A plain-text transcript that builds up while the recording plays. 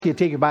You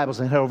take your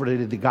Bibles and head over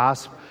to the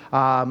gospel,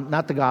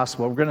 not the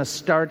gospel. We're going to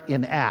start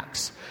in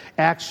Acts.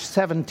 Acts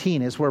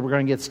 17 is where we're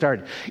going to get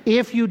started.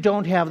 If you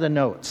don't have the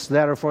notes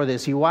that are for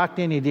this, you walked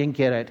in, you didn't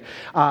get it,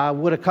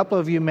 would a couple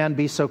of you men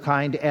be so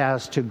kind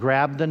as to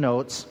grab the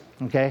notes?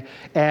 Okay,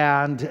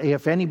 and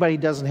if anybody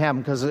doesn't have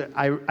them, because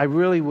I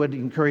really would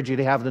encourage you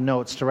to have the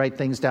notes to write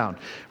things down.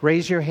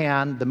 Raise your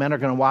hand. The men are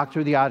going to walk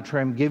through the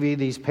auditorium, give you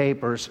these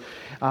papers.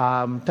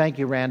 Thank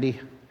you,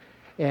 Randy.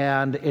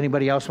 And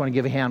anybody else want to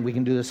give a hand? We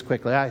can do this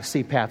quickly. I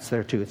see Pat's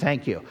there too.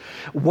 Thank you.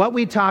 What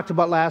we talked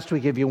about last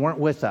week, if you weren't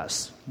with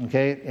us,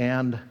 okay,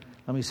 and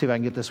let me see if I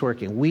can get this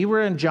working. We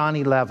were in John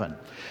 11,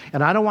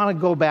 and I don't want to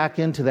go back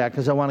into that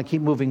because I want to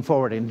keep moving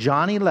forward. In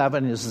John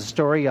 11 is the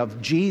story of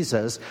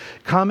Jesus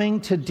coming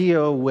to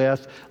deal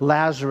with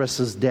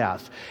Lazarus'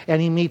 death.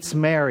 And he meets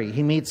Mary,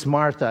 he meets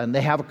Martha, and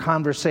they have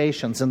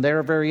conversations, and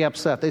they're very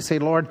upset. They say,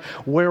 Lord,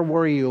 where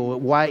were you?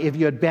 Why, if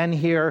you had been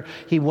here,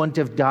 he wouldn't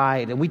have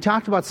died. And we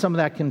talked about some of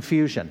that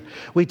confusion.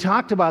 We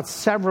talked about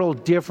several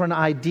different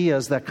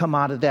ideas that come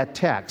out of that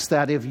text,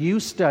 that if you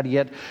study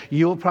it,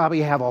 you'll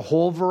probably have a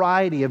whole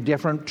variety of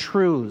different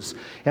truths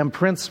and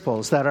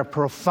principles that are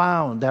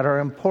profound, that are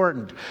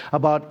important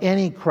about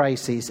any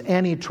crisis,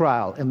 any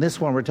trial. In this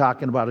one, we're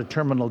talking about a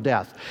terminal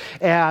death.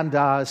 And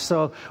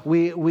so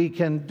we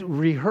can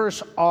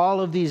rehearse all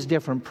of these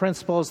different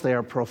principles. They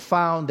are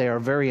profound. They are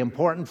very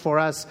important for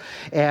us.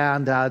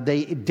 And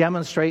they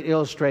demonstrate,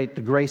 illustrate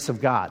the grace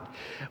of God.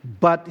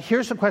 But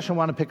here's the question I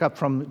want to pick up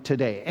from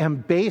today.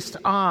 And based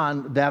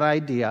on that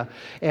idea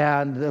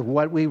and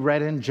what we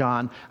read in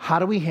John, how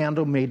do we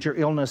handle major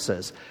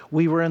illnesses?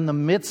 We were in the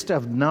midst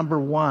of number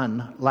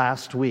 1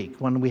 last week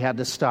when we had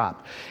to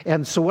stop.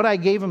 And so what I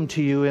gave them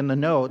to you in the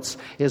notes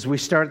is we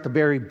start at the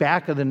very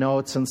back of the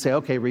notes and say,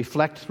 okay,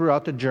 reflect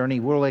throughout the journey.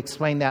 We'll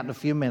explain that in a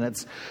few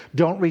minutes.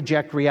 Don't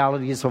reject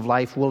realities of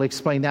life. We'll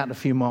explain that in a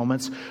few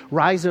moments.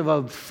 Rise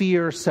above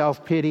fear,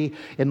 self-pity,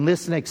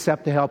 enlist and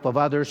accept the help of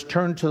others.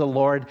 Turn to the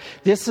Lord.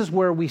 This is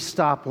where we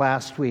stopped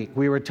last week.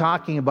 We were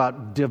talking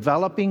about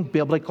developing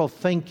biblical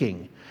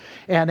thinking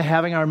and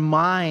having our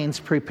minds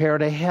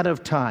prepared ahead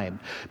of time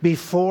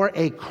before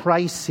a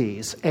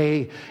crisis,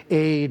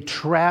 a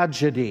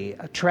tragedy.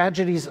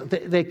 Tragedies,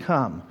 they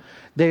come.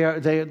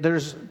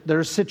 There's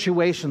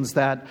situations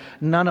that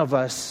none of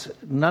us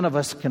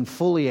can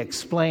fully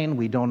explain.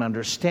 We don't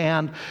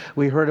understand.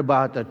 We heard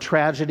about a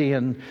tragedy,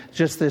 and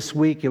just this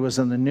week it was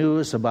in the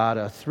news about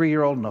a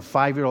 3-year-old and a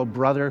 5-year-old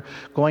brother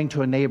going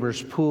to a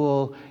neighbor's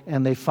pool,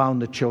 and they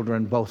found the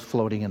children both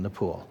floating in the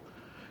pool.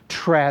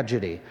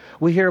 Tragedy.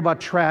 We hear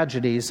about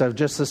tragedies.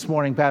 Just this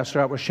morning, Pastor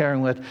Art was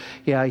sharing with,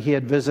 he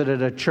had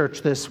visited a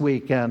church this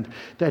week, and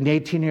an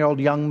 18-year-old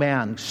young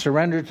man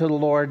surrendered to the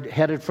Lord,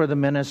 headed for the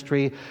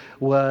ministry,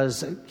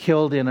 was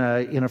killed in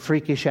a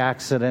freakish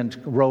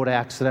road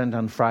accident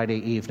on Friday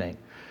evening.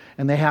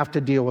 And they have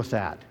to deal with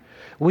that.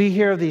 We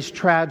hear of these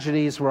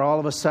tragedies where all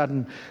of a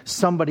sudden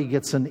somebody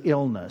gets an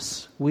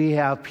illness. We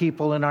have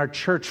people in our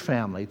church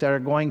family that are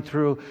going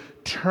through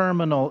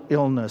terminal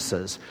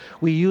illnesses.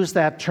 We use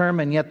that term,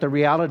 and yet the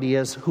reality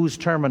is, who's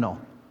terminal?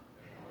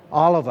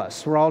 All of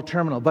us. We're all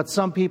terminal. But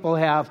some people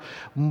have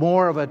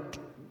more of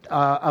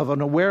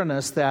an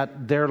awareness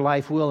that their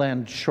life will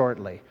end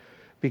shortly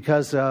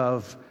because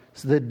of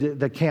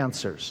the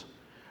cancers.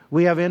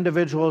 We have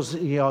individuals,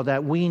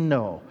 that we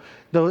know.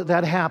 Though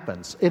that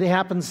happens. It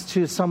happens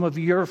to some of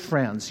your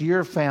friends,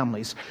 your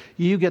families.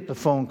 You get the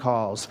phone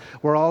calls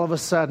where all of a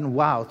sudden,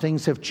 wow,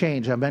 things have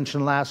changed. I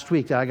mentioned last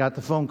week that I got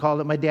the phone call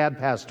that my dad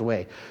passed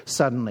away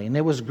suddenly. And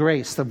it was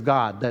grace of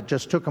God that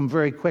just took him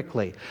very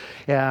quickly.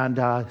 And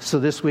so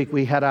this week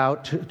we head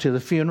out to the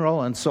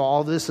funeral. And so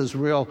all this is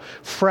real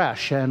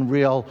fresh and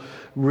real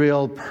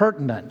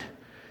pertinent.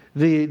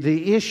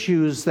 The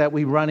issues that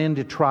we run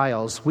into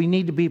trials, we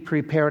need to be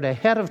prepared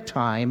ahead of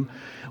time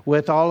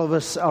with all of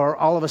us, or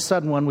all of a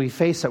sudden when we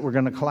face it, we're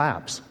going to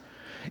collapse.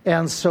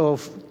 And so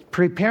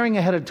preparing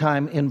ahead of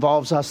time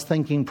involves us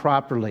thinking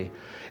properly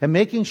and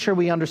making sure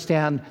we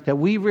understand that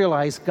we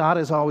realize God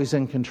is always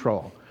in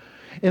control.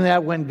 And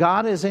that when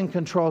God is in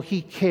control,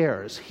 He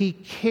cares. He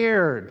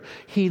cared.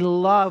 He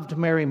loved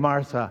Mary,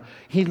 Martha.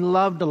 He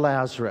loved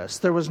Lazarus.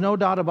 There was no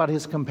doubt about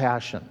His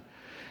compassion.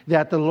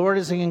 That the Lord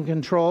is in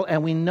control,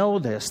 and we know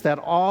this, that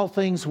all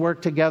things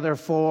work together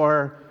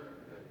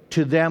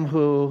to them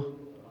who...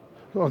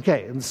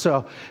 Okay, and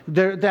so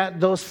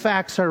those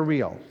facts are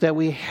real, that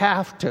we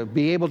have to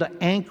be able to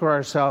anchor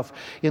ourselves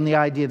in the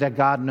idea that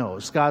God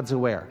knows, God's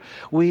aware.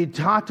 We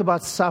talked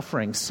about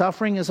suffering.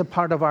 Suffering is a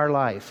part of our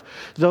life.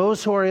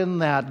 Those who are in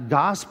that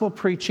gospel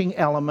preaching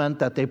element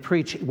that they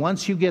preach,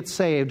 once you get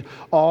saved,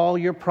 all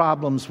your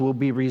problems will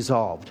be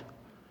resolved.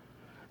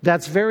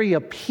 That's very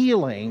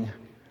appealing,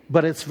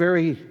 but it's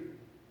very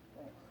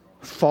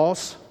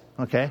false,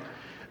 okay?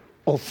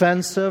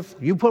 Offensive.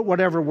 You put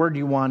whatever word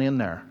you want in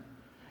there.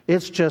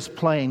 It's just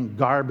plain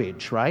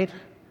garbage, right?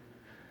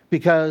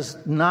 Because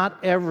not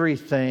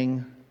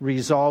everything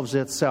resolves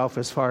itself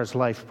as far as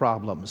life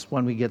problems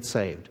when we get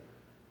saved.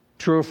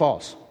 True or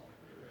false?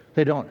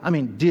 They don't. I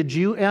mean, did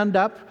you end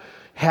up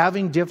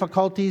having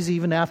difficulties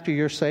even after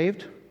you're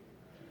saved?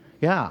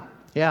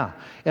 Yeah.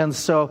 And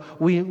so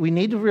we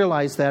need to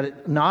realize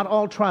that not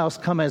all trials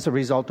come as a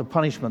result of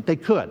punishment. They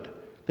could.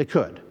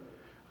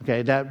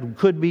 Okay, that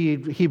could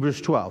be Hebrews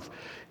 12.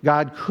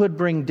 God could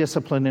bring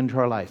discipline into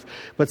our life.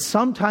 But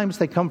sometimes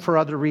they come for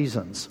other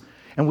reasons.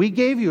 And we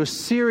gave you a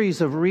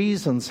series of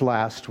reasons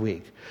last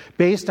week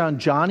based on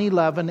John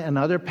 11 and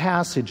other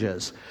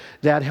passages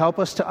that help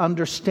us to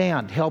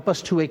understand, help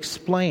us to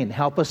explain,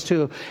 help us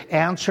to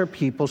answer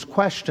people's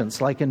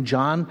questions. Like in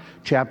John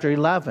chapter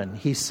 11,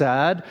 he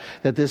said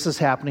that this is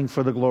happening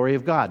for the glory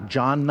of God.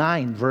 John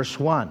 9, verse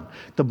 1,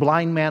 the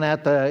blind man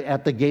at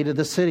the gate of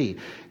the city.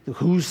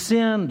 Who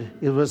sinned?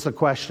 It was the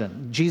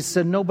question. Jesus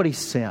said, nobody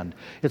sinned.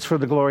 It's for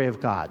the glory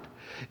of God.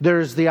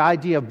 There's the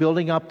idea of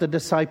building up the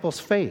disciples'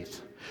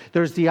 faith.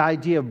 There's the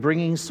idea of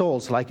bringing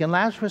souls, like in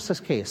Lazarus'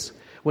 case.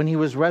 When he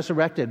was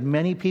resurrected,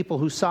 many people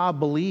who saw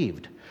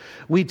believed.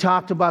 We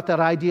talked about that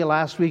idea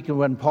last week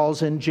when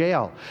Paul's in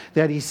jail,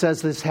 that he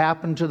says this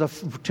happened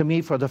to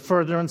me for the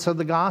furtherance of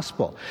the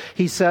gospel.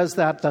 He says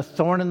that the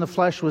thorn in the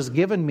flesh was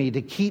given me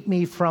to keep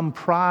me from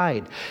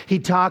pride. He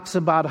talks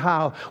about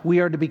how we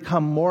are to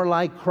become more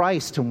like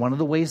Christ, and one of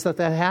the ways that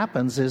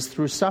happens is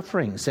through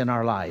sufferings in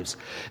our lives.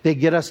 They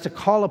get us to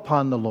call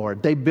upon the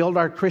Lord. They build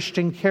our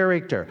Christian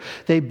character.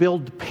 They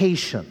build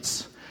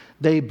patience.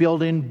 They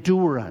build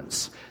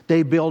endurance.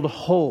 They build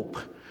hope.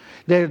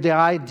 The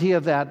idea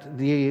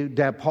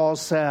that Paul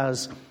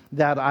says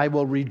that I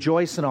will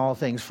rejoice in all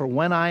things, for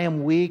when I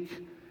am weak,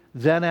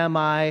 then am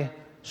I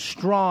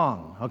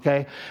strong.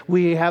 Okay?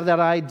 We have that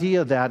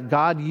idea that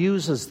God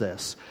uses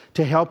this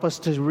to help us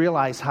to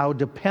realize how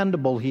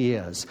dependable He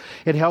is.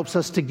 It helps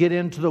us to get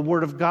into the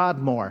Word of God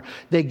more.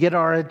 They get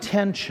our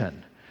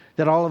attention.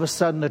 That all of a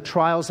sudden the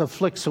trials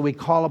afflict, so we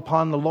call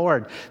upon the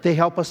Lord. They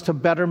help us to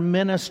better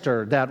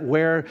minister, that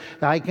where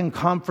I can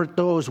comfort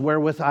those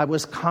wherewith I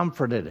was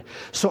comforted.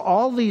 So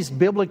all these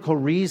biblical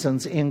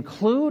reasons,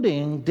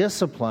 including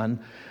discipline,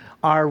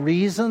 are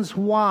reasons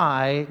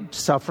why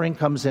suffering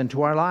comes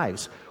into our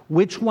lives.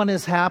 Which one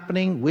is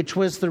happening? Which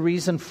was the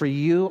reason for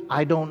you?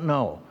 I don't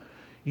know.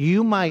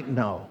 You might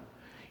know.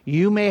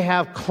 You may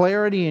have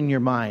clarity in your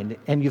mind,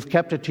 and you've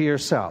kept it to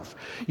yourself.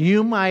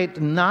 You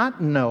might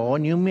not know,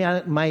 and you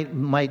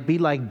might be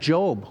like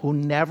Job, who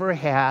never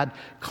had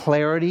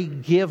clarity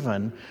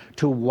given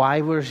to why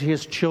were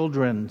his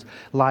children's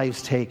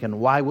lives taken,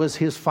 why was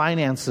his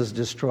finances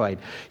destroyed.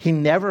 He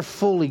never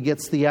fully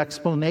gets the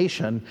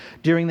explanation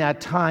during that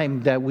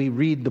time that we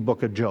read the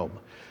book of Job.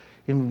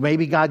 And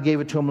maybe God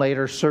gave it to him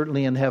later.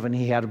 Certainly in heaven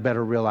he had a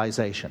better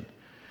realization.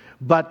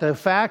 But the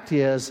fact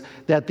is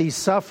that these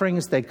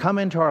sufferings, they come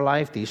into our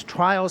life, these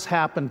trials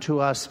happen to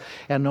us,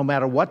 and no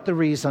matter what the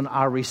reason,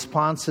 our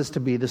response is to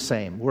be the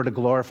same. We're to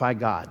glorify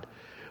God.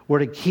 We're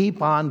to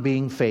keep on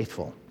being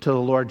faithful to the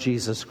Lord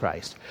Jesus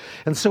Christ.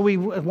 And so we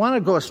want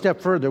to go a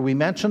step further. We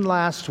mentioned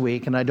last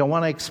week, and I don't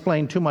want to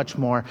explain too much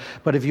more,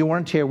 but if you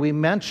weren't here, we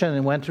mentioned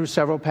and went through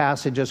several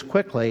passages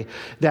quickly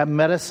that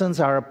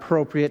medicines are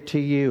appropriate to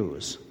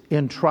use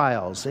in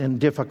trials, in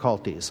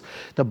difficulties.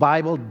 The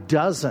Bible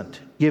doesn't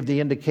give the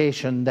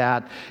indication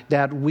that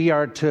we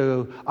are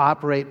to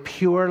operate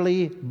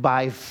purely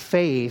by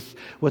faith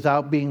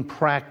without being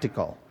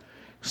practical.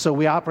 So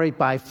we operate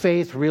by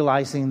faith,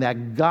 realizing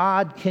that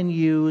God can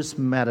use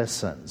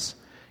medicines.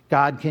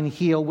 God can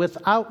heal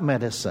without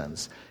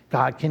medicines.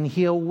 God can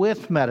heal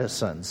with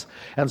medicines.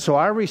 And so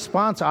our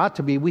response ought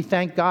to be, we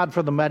thank God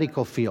for the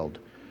medical field.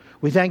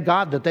 We thank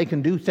God that they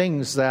can do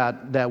things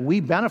that we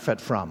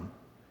benefit from.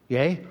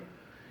 Yay?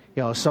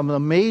 You know, some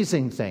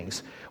amazing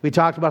things. We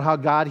talked about how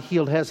God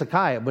healed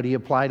Hezekiah, but he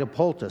applied a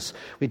poultice.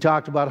 We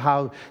talked about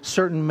how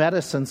certain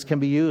medicines can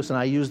be used, and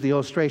I used the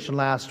illustration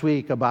last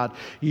week about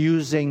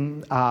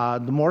using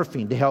the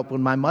morphine to help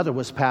when my mother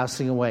was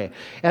passing away.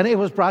 And it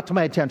was brought to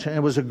my attention, and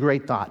it was a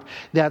great thought,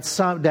 we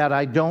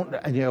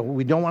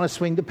don't want to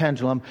swing the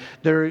pendulum.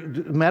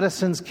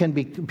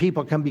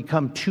 People can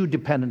become too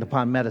dependent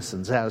upon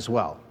medicines as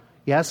well.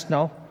 Yes?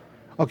 No?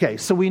 Okay,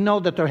 so we know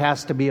that there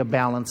has to be a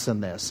balance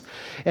in this.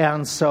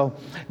 And so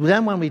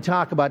then when we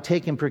talk about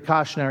taking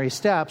precautionary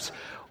steps,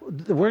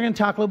 we're going to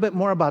talk a little bit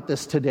more about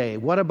this today.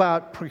 What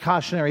about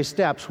precautionary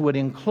steps would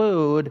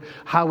include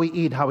how we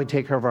eat, how we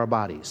take care of our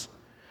bodies?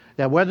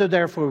 That whether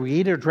therefore we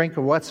eat or drink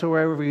or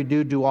whatsoever we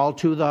do all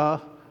to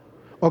the...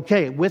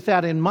 Okay, with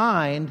that in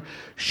mind,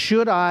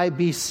 should I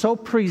be so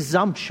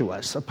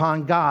presumptuous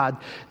upon God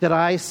that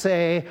I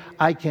say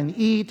I can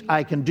eat,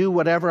 I can do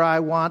whatever I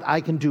want, I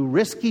can do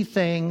risky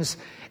things,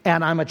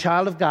 and I'm a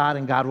child of God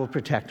and God will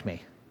protect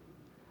me?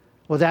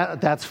 Well,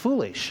 that's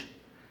foolish.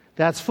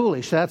 That's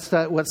foolish. That's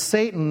what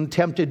Satan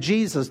tempted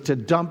Jesus to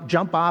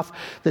jump off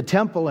the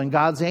temple and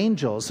God's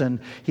angels. And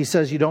he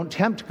says, you don't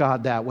tempt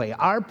God that way.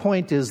 Our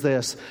point is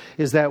this,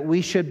 is that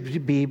we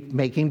should be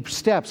making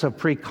steps of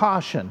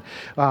precaution.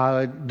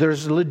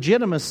 There's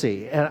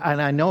legitimacy.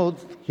 And I know,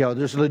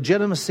 there's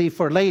legitimacy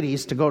for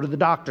ladies to go to the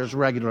doctors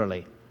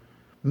regularly.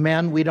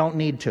 Men, we don't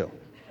need to.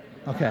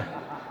 Okay.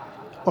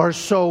 Or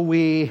so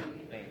we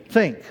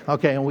think,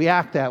 okay, and we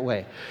act that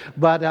way.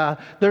 But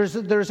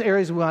there's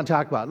areas we want to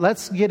talk about.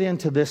 Let's get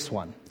into this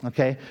one,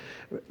 okay?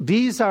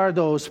 These are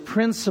those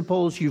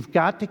principles you've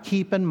got to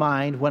keep in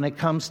mind when it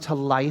comes to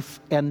life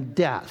and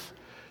death.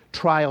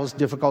 Trials,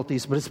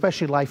 difficulties, but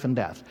especially life and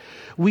death.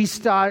 We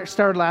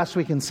started last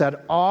week and said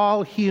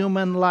all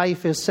human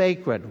life is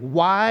sacred.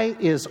 Why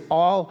is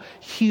all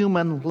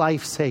human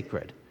life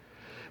sacred?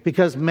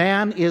 Because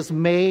man is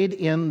made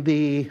in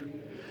the...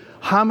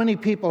 How many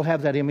people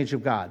have that image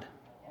of God?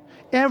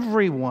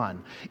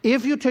 Everyone.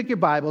 If you took your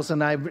Bibles,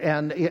 and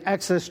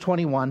Exodus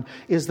 21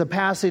 is the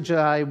passage that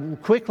I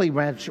quickly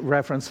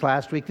referenced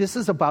last week. This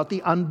is about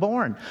the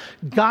unborn.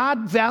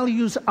 God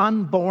values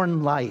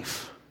unborn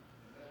life.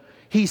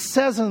 He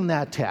says in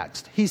that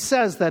text, he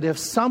says that if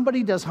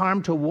somebody does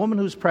harm to a woman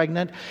who's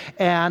pregnant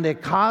and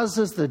it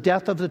causes the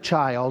death of the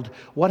child,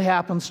 what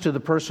happens to the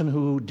person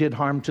who did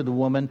harm to the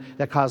woman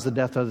that caused the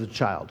death of the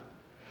child?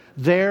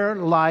 Their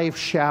life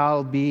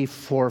shall be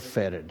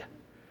forfeited.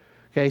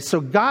 Okay,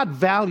 so God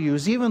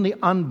values even the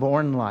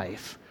unborn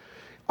life.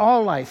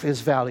 All life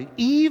is valued.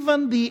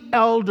 Even the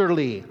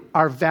elderly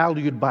are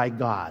valued by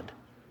God.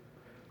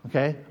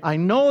 Okay, I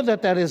know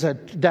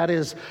that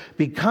is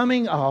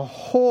becoming a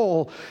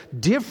whole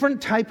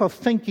different type of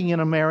thinking in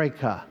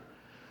America.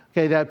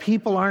 Okay, that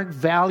people aren't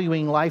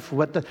valuing life.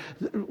 And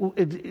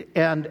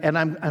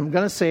I'm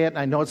going to say it. And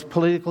I know it's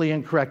politically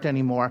incorrect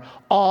anymore.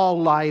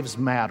 All lives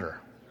matter.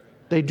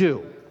 They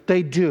do.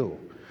 They do.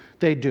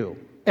 They do.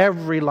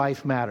 Every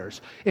life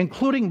matters,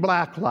 including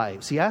black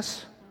lives.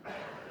 Yes,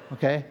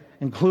 okay,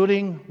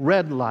 including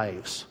red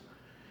lives.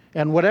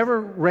 And whatever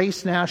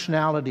race,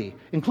 nationality,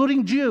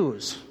 including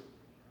Jews,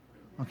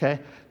 okay,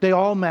 they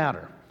all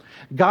matter.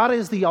 God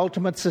is the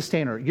ultimate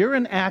sustainer. You're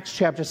in Acts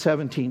chapter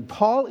 17.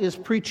 Paul is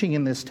preaching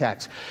in this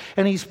text,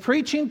 and he's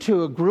preaching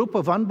to a group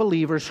of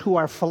unbelievers who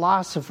are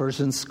philosophers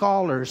and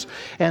scholars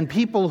and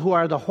people who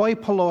are the hoi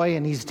polloi,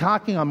 and he's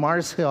talking on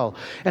Mars Hill.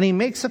 And he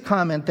makes a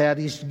comment that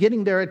he's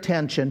getting their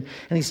attention,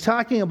 and he's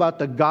talking about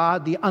the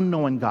God, the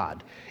unknown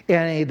God,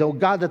 and the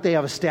God that they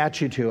have a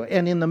statue to.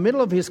 And in the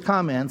middle of his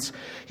comments,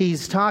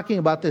 he's talking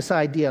about this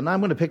idea. And I'm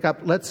going to pick up,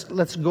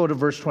 let's go to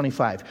verse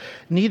 25.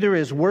 Neither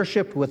is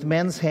worshipped with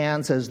men's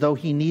hands as though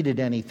he needed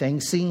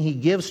anything, seeing he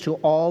gives to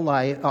all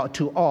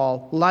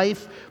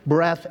life,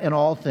 breath, and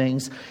all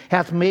things,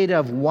 hath made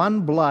of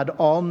one blood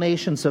all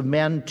nations of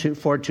men to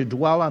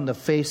dwell on the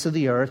face of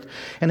the earth,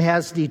 and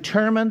has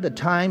determined the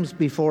times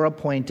before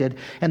appointed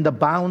and the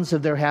bounds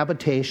of their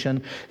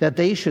habitation, that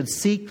they should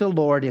seek the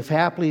Lord, if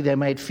haply they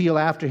might feel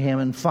after him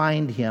and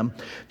find him,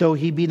 though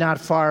he be not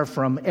far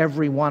from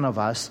every one of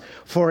us.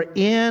 For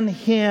in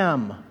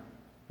him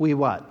we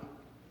what?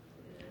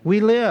 We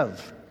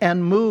live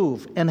and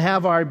move and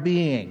have our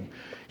being.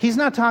 He's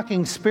not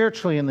talking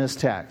spiritually in this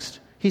text.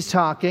 He's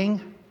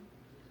talking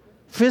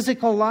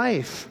physical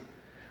life.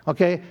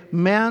 Okay,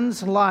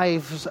 man's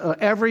life,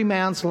 every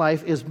man's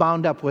life is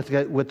bound up with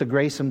the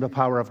grace and the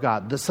power of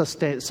God, the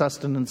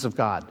sustenance of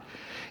God.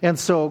 And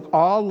so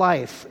all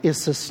life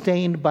is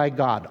sustained by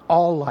God,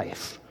 all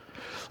life.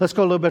 Let's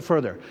go a little bit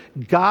further.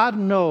 God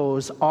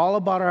knows all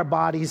about our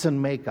bodies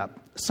and makeup.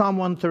 Psalm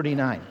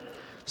 139.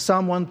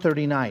 Psalm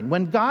 139.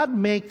 When God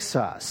makes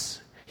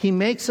us, he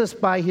makes us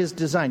by his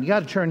design. You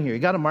got to turn here. You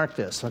got to mark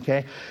this,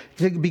 okay?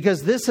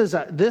 Because this is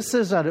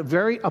a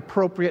very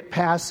appropriate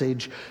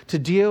passage to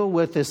deal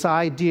with this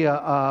idea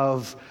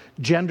of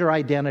gender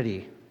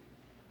identity.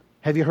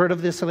 Have you heard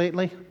of this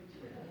lately?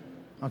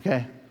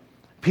 Okay.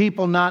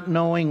 People not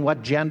knowing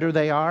what gender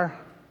they are,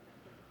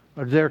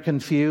 or they're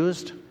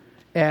confused.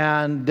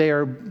 And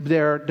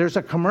there's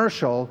a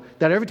commercial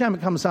that every time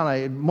it comes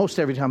on, most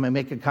every time I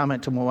make a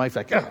comment to my wife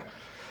like,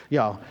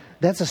 oh,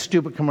 that's a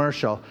stupid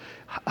commercial.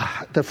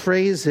 The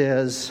phrase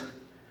is,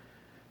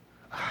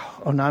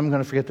 now I'm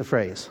going to forget the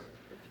phrase.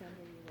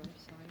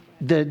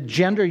 The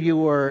gender you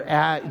were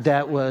at,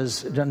 that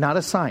was not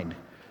assigned.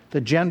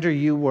 The gender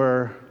you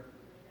were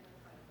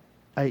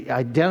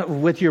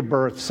with your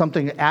birth,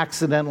 something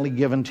accidentally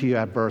given to you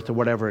at birth or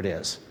whatever it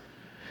is.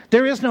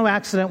 There is no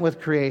accident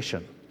with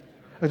creation.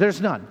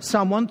 There's none.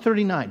 Psalm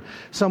 139.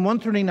 Psalm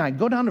 139.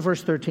 Go down to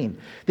verse 13.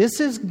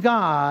 This is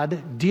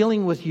God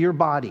dealing with your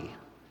body,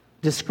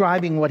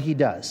 describing what he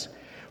does.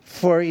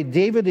 For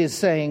David is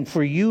saying,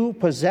 for you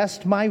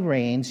possessed my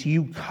reins,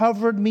 you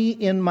covered me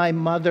in my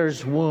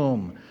mother's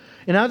womb.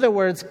 In other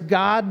words,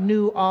 God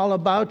knew all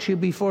about you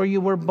before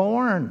you were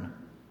born.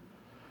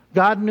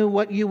 God knew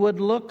what you would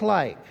look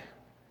like.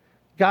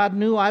 God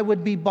knew I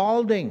would be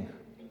balding.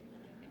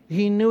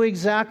 He knew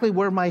exactly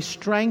where my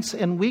strengths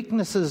and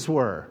weaknesses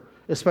were.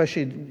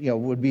 Especially,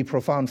 would be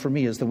profound for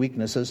me as the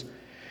weaknesses.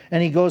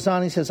 And he goes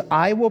on, he says,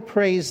 I will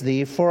praise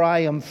thee, for I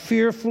am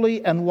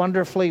fearfully and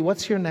wonderfully,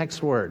 what's your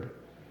next word?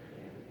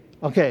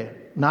 Okay,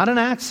 not an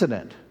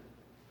accident.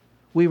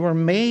 We were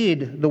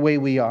made the way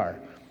we are.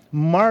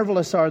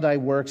 Marvelous are thy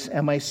works,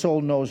 and my soul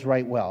knows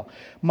right well.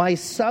 My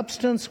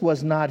substance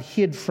was not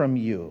hid from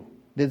you.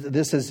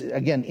 This is,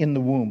 again, in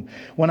the womb.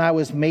 When I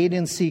was made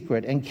in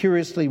secret and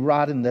curiously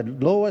wrought in the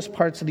lowest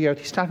parts of the earth.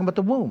 He's talking about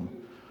the womb.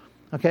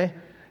 Okay?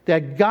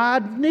 that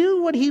God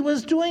knew what he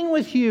was doing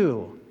with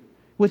you,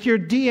 with your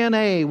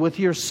DNA, with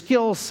your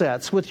skill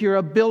sets, with your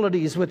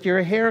abilities, with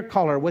your hair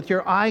color, with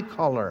your eye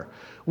color,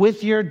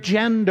 with your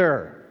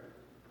gender.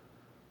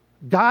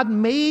 God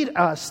made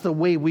us the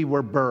way we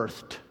were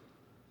birthed.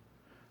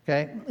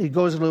 Okay? He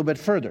goes a little bit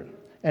further.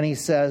 And he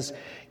says,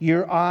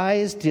 your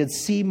eyes did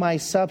see my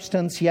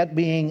substance, yet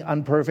being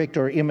unperfect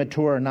or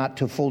immature or not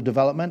to full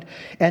development.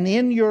 And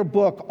in your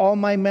book, all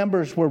my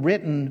members were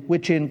written,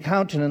 which in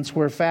countenance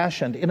were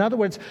fashioned. In other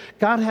words,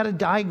 God had a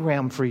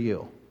diagram for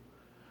you.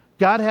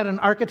 God had an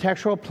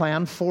architectural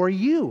plan for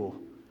you.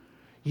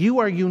 You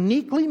are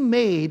uniquely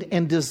made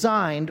and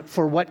designed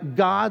for what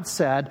God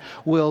said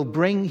will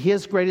bring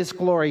his greatest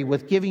glory,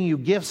 with giving you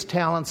gifts,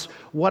 talents,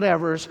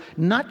 whatevers,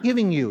 not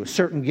giving you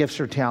certain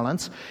gifts or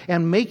talents,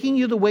 and making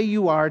you the way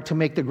you are to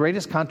make the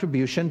greatest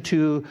contribution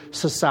to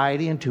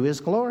society and to his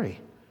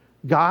glory.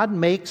 God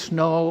makes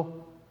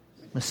no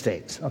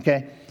mistakes,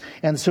 okay?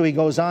 And so he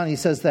goes on, he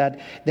says that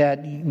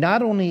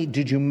not only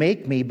did you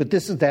make me, but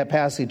this is that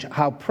passage,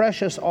 how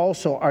precious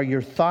also are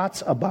your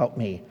thoughts about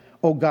me.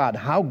 O God,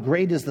 how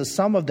great is the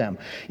sum of them.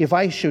 If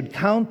I should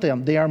count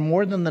them, they are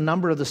more than the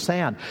number of the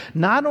sand.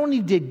 Not only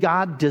did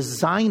God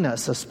design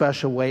us a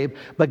special way,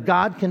 but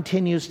God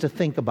continues to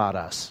think about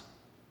us.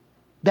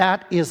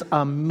 That is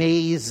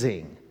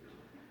amazing.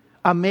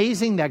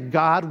 Amazing that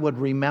God would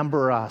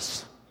remember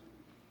us.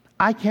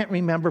 I can't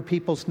remember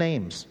people's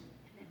names.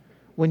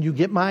 When you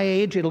get my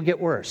age, it'll get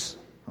worse.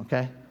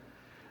 Okay?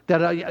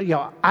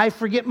 I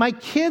forget my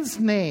kids'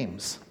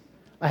 names.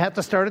 I have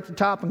to start at the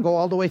top and go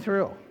all the way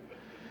through.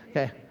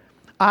 Okay.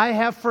 I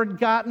have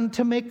forgotten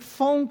to make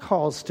phone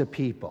calls to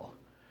people.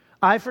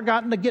 I've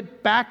forgotten to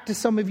get back to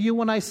some of you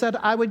when I said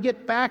I would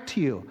get back to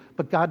you.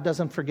 But God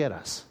doesn't forget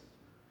us.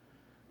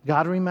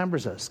 God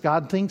remembers us.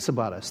 God thinks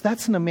about us.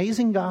 That's an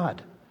amazing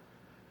God,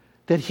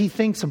 that he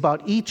thinks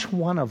about each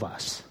one of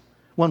us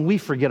when we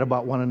forget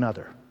about one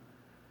another.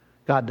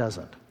 God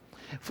doesn't.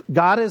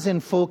 God is in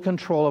full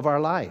control of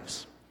our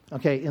lives.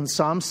 Okay, in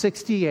Psalm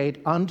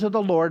 68, unto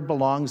the Lord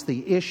belongs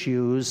the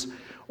issues,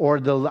 or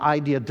the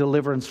idea of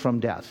deliverance from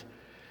death.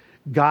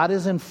 God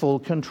is in full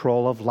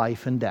control of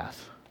life and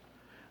death.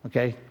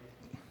 Okay?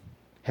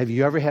 Have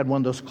you ever had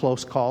one of those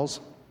close calls?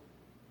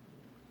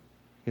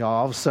 You know,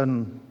 all of a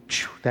sudden,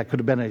 that could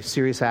have been a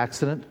serious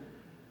accident.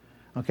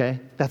 Okay?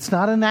 That's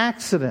not an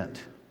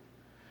accident.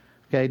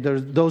 Okay?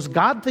 There's those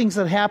God things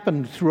that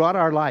happen throughout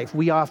our life,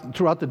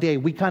 throughout the day,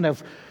 we kind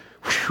of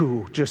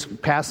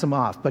just pass them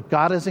off. But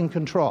God is in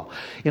control.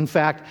 In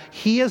fact,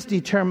 he has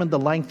determined the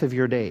length of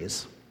your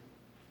days.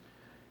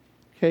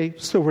 Okay,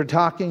 so we're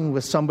talking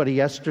with somebody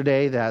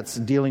yesterday that's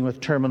dealing with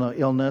terminal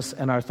illness,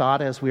 and our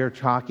thought as we were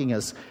talking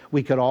is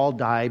we could all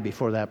die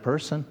before that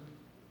person.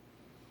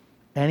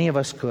 Any of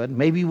us could.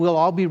 Maybe we'll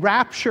all be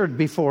raptured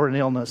before an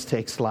illness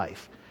takes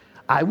life.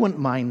 I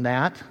wouldn't mind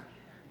that.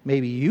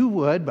 Maybe you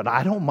would, but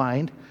I don't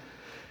mind.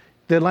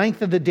 The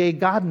length of the day,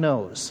 God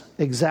knows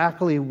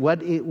exactly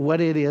what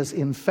it is.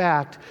 In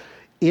fact,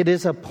 it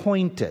is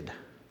appointed.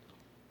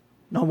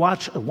 Now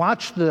watch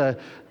the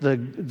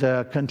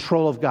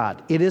control of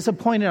God. It is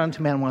appointed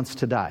unto man once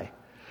to die.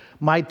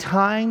 My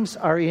times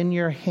are in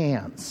your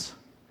hands.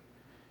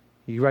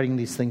 You're writing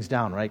these things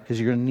down, right? Because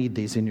you're going to need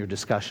these in your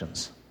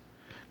discussions.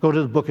 Go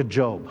to the book of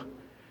Job.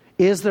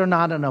 Is there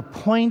not an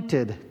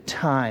appointed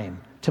time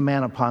to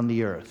man upon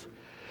the earth?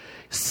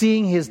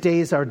 Seeing his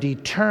days are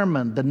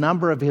determined, the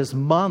number of his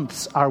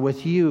months are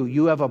with you.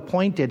 You have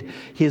appointed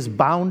his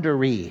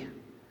boundary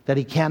that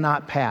he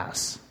cannot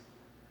pass.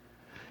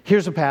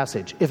 Here's a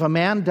passage. If a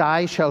man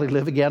die, shall he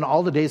live again?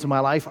 All the days of my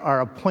life are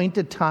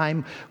appointed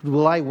time.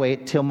 Will I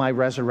wait till my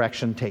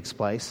resurrection takes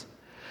place?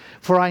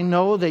 For I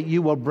know that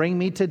you will bring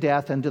me to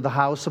death and to the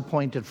house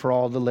appointed for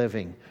all the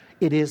living.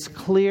 It is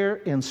clear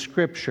in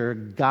Scripture,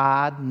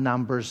 God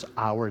numbers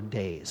our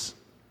days.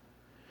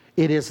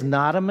 It is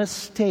not a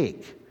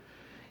mistake.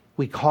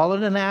 We call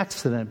it an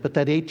accident, but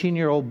that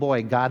 18-year-old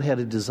boy, God had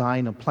a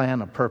design, a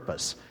plan, a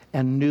purpose,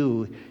 and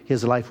knew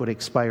his life would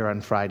expire on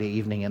Friday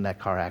evening in that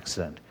car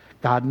accident.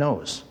 God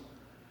knows.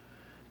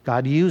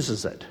 God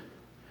uses it.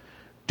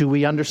 Do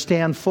we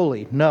understand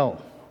fully?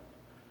 No.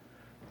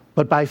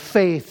 But by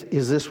faith,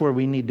 is this where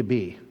we need to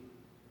be?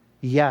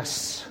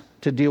 Yes,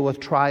 to deal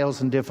with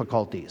trials and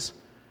difficulties.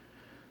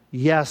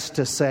 Yes,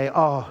 to say,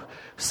 oh,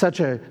 such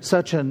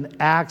an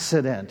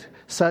accident.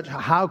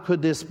 How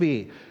could this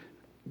be?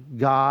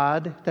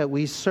 God that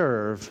we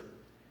serve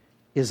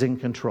is in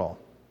control.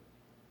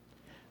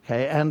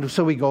 Okay, and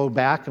so we go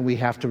back and we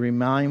have to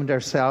remind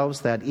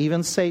ourselves that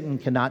even Satan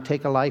cannot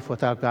take a life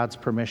without God's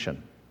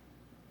permission.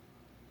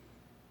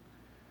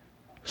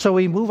 So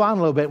we move on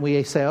a little bit and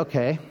we say,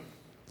 okay,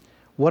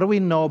 what do we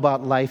know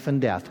about life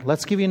and death?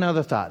 Let's give you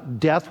another thought.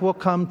 Death will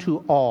come to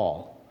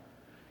all,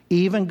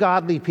 even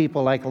godly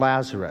people like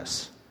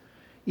Lazarus,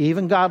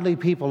 even godly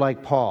people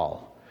like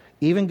Paul,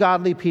 even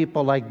godly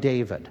people like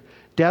David.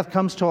 Death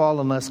comes to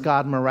all unless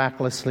God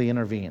miraculously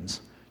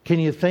intervenes. Can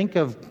you think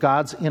of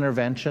God's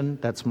intervention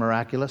that's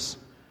miraculous,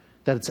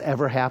 that it's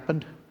ever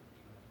happened?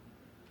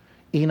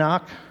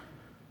 Enoch?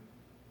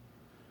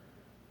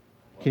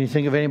 Can you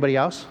think of anybody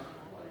else?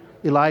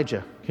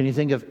 Elijah. Can you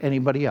think of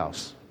anybody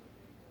else?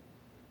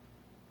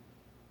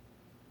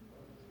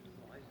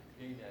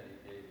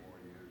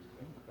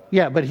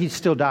 Yeah, but he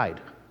still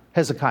died.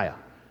 Hezekiah.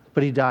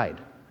 But he died.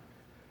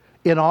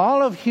 In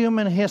all of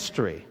human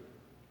history,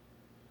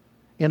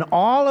 in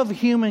all of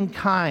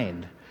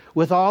humankind,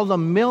 with all the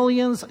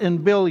millions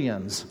and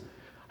billions,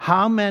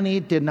 how many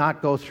did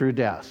not go through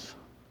death?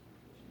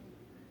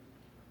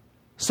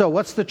 So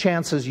what's the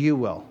chances you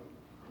will?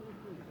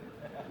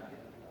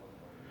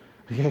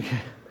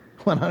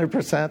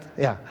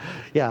 100%?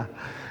 Yeah.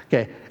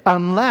 Okay.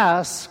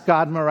 Unless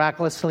God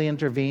miraculously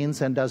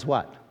intervenes and does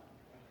what?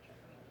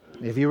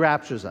 If he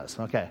raptures us.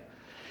 Okay.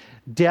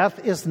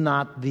 Death is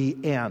not the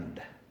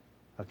end.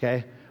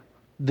 Okay?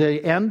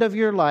 The end of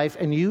your life,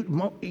 and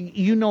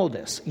you know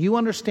this, you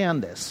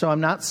understand this, so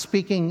I'm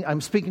speaking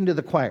to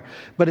the choir,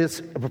 but it's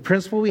a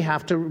principle we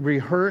have to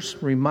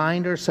rehearse,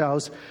 remind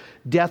ourselves,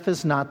 death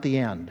is not the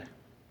end.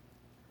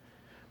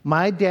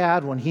 My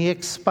dad, when he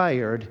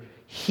expired,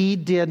 he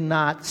did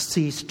not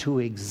cease to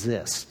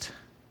exist.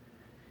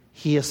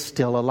 He is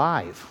still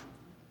alive.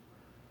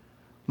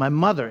 My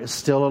mother is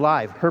still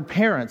alive. Her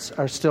parents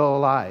are still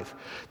alive.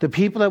 The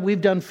people that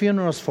we've done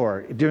funerals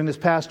for during this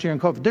past year in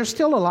COVID, they're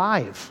still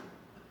alive.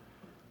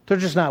 They're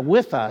just not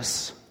with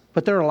us,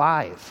 but they're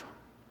alive.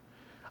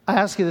 I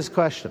ask you this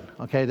question,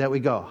 okay, that we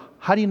go.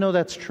 How do you know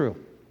that's true?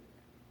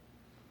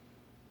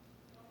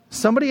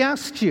 Somebody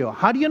asks you,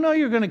 how do you know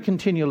you're going to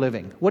continue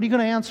living? What are you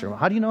going to answer?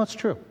 How do you know it's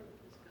true?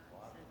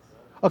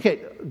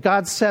 Okay,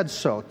 God said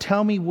so.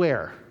 Tell me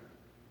where.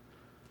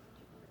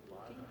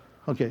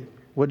 Okay,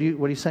 what do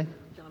you say?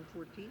 John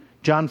 14.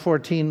 John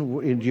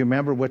 14, do you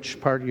remember which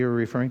part you're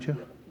referring to?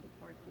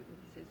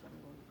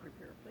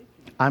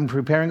 I'm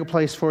preparing a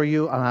place for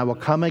you, and I will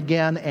come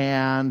again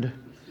and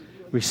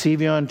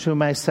receive you unto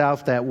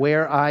myself, that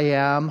where I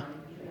am.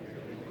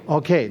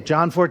 Okay,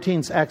 John 14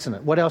 is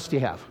excellent. What else do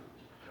you have?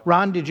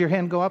 Ron, did your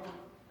hand go up?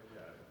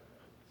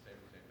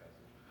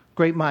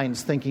 Great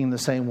minds thinking the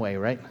same way,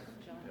 right?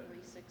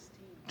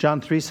 John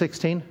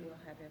 3:16.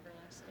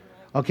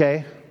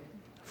 Okay.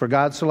 For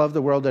God so loved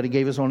the world that he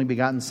gave his only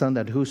begotten Son,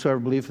 that whosoever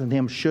believeth in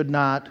him should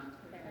not,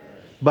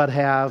 but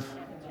have.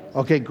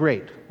 Okay,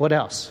 great. What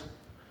else?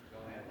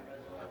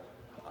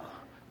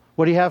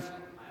 What do you have?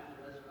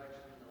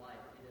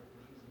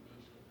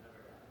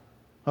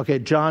 Okay,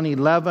 John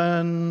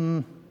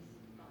 11.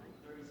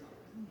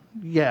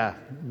 Yeah,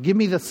 give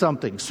me the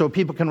something so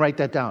people can write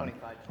that down.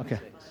 Okay,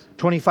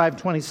 25,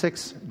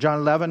 26. John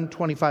 11,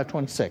 25,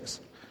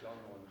 26.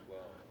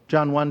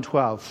 John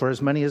 1:12. For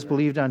as many as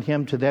believed on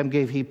him, to them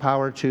gave he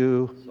power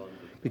to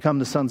become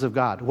the sons of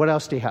God. What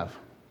else do you have?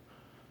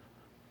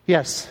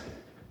 Yes.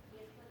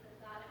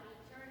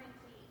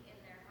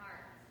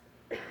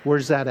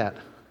 Where's that at?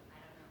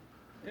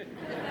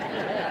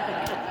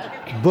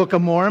 Book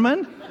of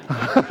Mormon?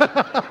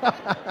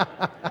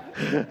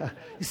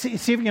 see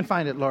if you can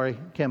find it, Lori,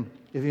 Kim.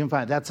 If you can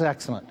find it. That's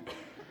excellent.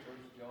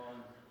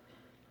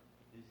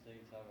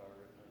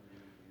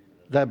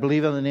 That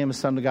believe in the name of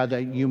the Son of God,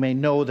 that you may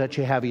know that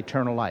you have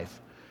eternal life.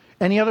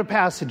 Any other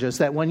passages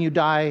that when you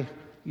die,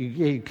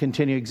 you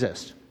continue to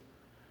exist?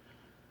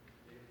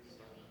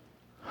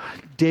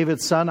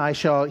 David's son,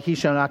 he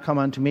shall not come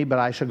unto me, but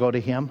I shall go to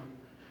him.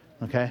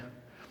 Okay?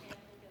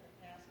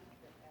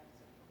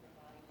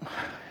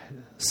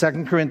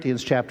 2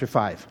 Corinthians chapter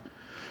 5.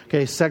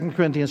 Okay, 2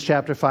 Corinthians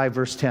chapter 5,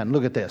 verse 10.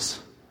 Look at this.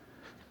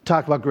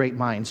 Talk about great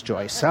minds,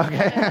 Joyce.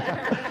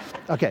 Okay.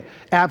 Okay.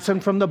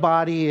 Absent from the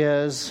body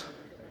is...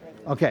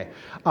 Okay.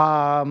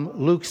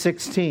 Luke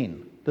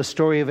 16. The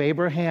story of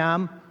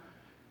Abraham,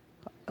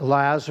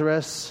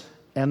 Lazarus,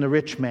 and the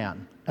rich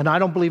man. And I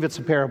don't believe it's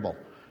a parable.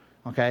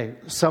 Okay.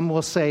 Some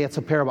will say it's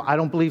a parable. I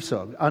don't believe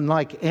so.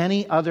 Unlike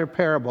any other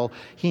parable,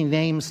 he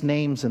names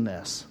names in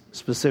this.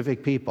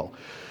 Specific people.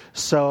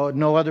 So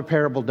no other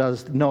parable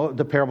does. No,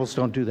 the parables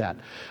don't do that.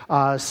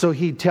 So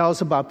he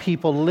tells about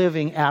people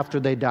living after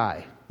they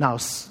die. Now,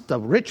 the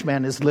rich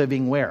man is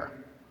living where?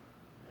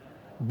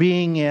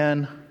 Being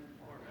in...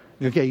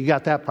 Okay, you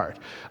got that part.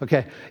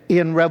 Okay,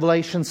 in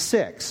Revelation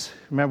 6,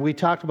 remember we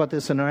talked about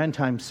this in our End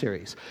Time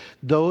series.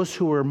 Those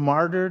who were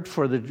martyred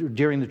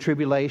during the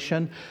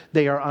tribulation,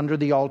 they are under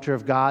the altar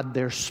of God.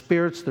 Their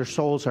spirits, their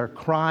souls are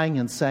crying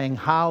and saying,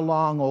 "How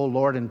long, O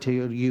Lord,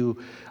 until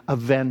you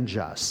avenge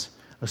us?"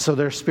 So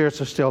their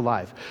spirits are still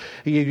alive.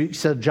 You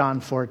said John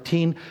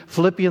 14.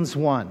 Philippians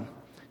 1.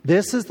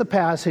 This is the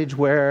passage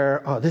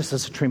where, this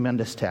is a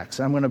tremendous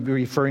text. I'm going to be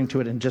referring to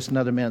it in just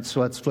another minute,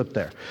 so let's flip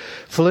there.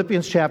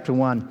 Philippians chapter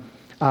 1.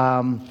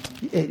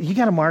 You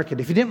got to mark it.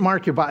 If you didn't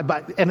mark your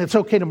Bible, and it's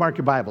okay to mark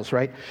your Bibles,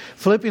 right?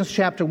 Philippians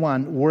chapter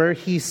 1, where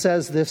he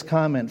says this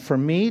comment, "For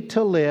me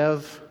to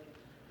live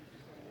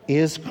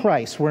is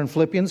Christ." We're in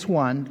Philippians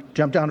 1.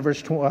 Jump down to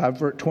verse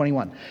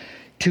 21.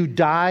 To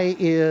die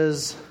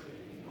is...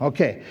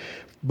 Okay.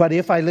 But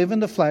if I live in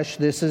the flesh,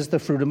 this is the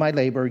fruit of my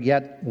labor.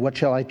 Yet what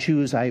shall I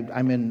choose?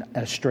 I'm in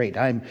a strait.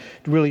 I'm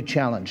really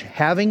challenged.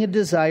 Having a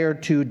desire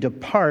to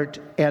depart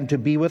and to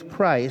be with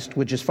Christ,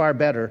 which is far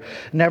better.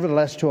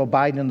 Nevertheless, to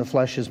abide in the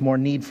flesh is more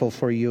needful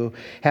for you,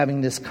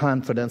 having this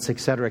confidence,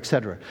 etc.,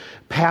 etc.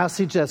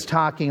 Passage that's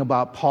talking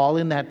about Paul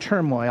in that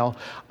turmoil.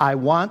 I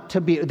want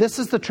to be. This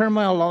is the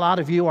turmoil a lot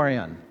of you are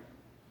in.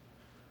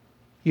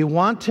 You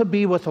want to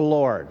be with the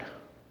Lord.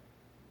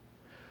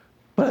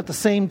 But at the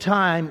same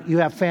time, you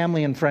have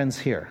family and friends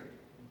here.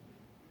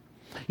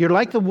 You're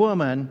like the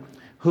woman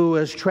who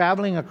is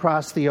traveling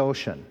across the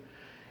ocean.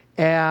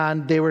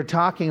 And they were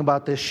talking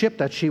about this ship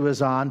that she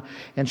was on.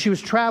 And she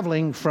was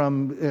traveling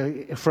from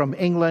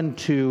England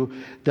to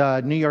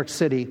New York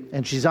City.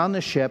 And she's on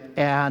the ship.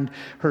 And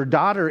her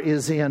daughter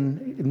is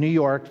in New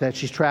York that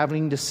she's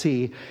traveling to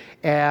see.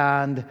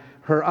 And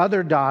her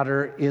other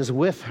daughter is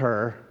with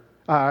her.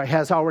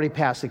 Has already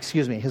passed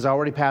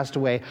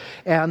away.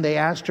 And they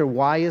asked her,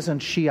 why isn't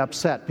she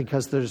upset?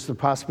 Because there's the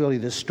possibility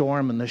of the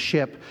storm and the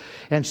ship.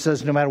 And she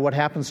says, no matter what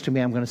happens to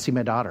me, I'm going to see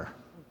my daughter.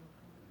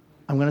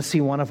 I'm going to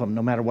see one of them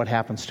no matter what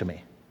happens to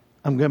me.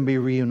 I'm going to be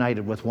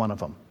reunited with one of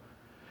them.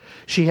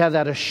 She had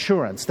that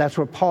assurance. That's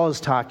what Paul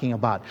is talking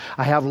about.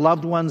 I have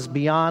loved ones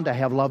beyond. I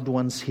have loved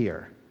ones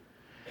here.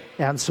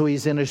 And so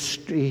he's in a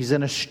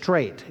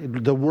strait.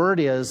 The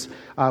word is,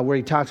 where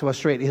he talks about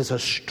strait, is a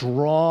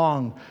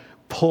strong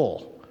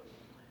pull.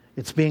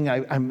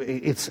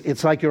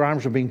 It's like your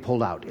arms are being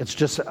pulled out. It's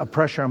just a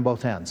pressure on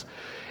both ends.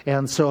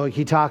 And so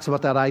he talks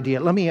about that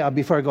idea. Let me,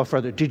 before I go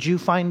further, did you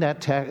find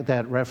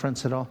that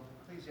reference at all?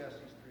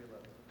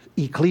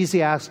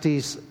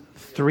 Ecclesiastes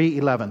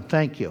 3:11.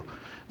 Thank you.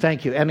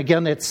 And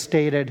again, it's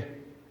stated,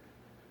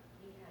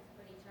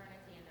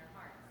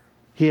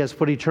 He has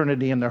put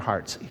eternity in their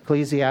hearts.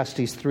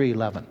 Ecclesiastes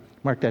 3:11.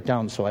 Mark that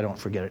down so I don't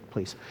forget it,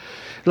 please.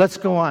 Let's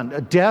go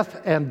on.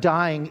 Death and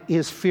dying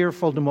is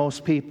fearful to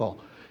most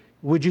people.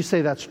 Would you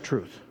say that's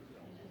truth?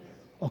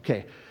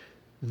 Okay.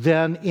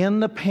 Then in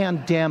the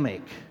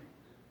pandemic,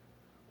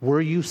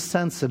 were you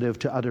sensitive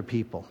to other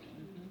people?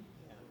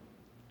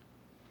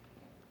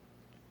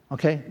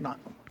 Okay?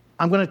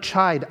 I'm going to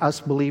chide us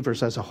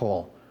believers as a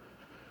whole.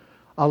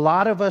 A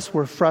lot of us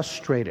were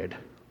frustrated.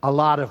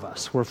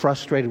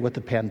 With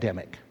the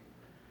pandemic.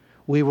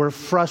 We were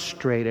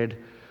frustrated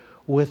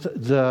with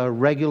the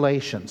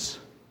regulations.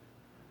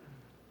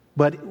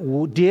 But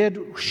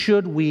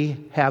should we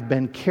have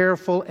been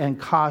careful and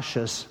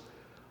cautious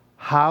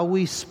how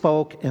we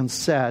spoke and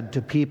said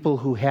to people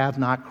who have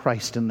not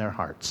Christ in their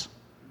hearts,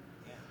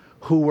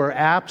 who were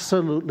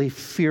absolutely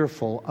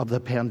fearful of the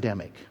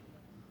pandemic?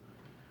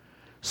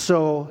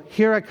 So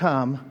here I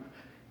come.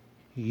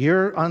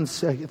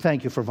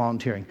 Thank you for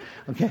volunteering.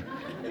 Okay,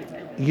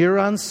 you're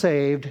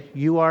unsaved.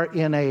 You are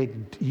in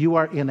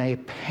a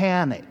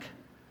panic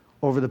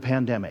over the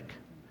pandemic.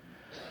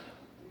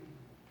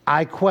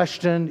 I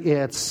question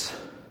its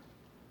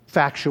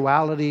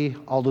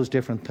factuality, all those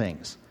different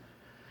things.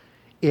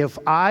 If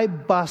I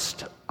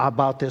bust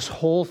about this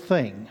whole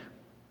thing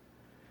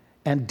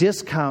and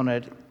discount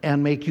it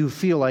and make you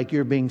feel like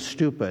you're being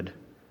stupid,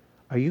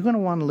 are you going to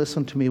want to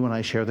listen to me when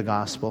I share the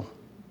gospel?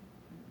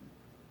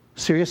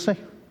 Seriously?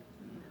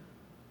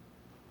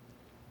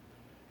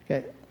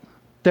 Okay.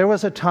 There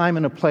was a time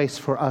and a place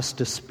for us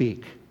to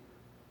speak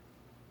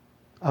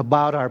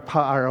about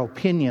our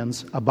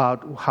opinions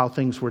about how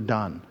things were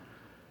done.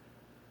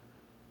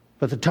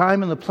 But the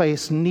time and the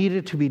place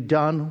needed to be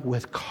done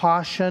with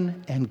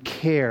caution and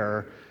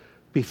care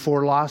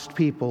before lost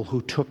people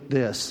who took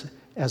this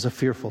as a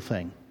fearful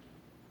thing.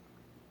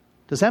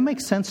 Does that make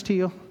sense to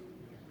you?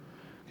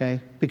 Okay?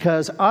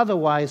 Because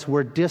otherwise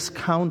we're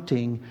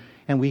discounting,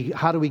 and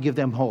how do we give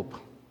them hope?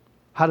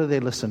 How do they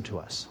listen to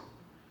us?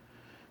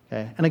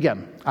 Okay? And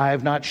again, I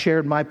have not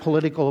shared my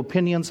political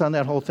opinions on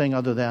that whole thing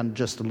other than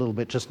just a little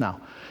bit just now.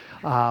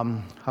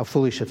 How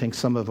foolish I think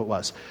some of it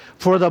was.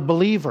 For the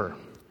believer,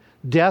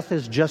 death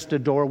is just a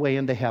doorway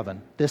into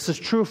heaven. This is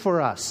true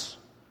for us.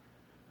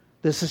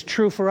 This is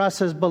true for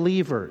us as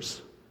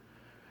believers.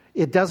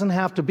 It doesn't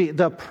have to be.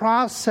 The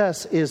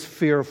process is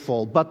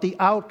fearful, but the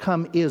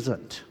outcome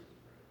isn't.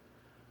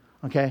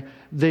 Okay?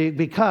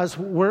 Because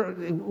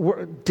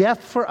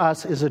death for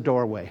us is a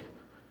doorway.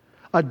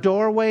 A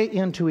doorway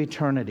into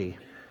eternity.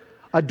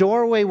 A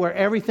doorway where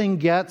everything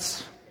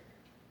gets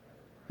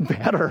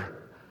better.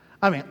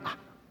 I mean,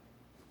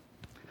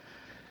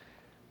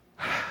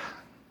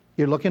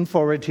 you're looking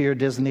forward to your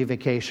Disney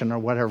vacation or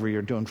whatever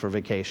you're doing for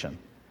vacation.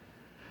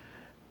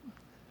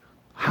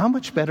 How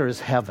much better is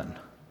heaven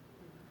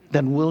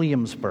than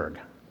Williamsburg,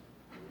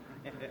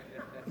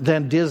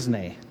 than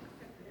Disney,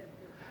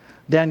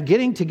 than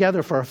getting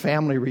together for a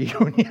family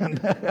reunion?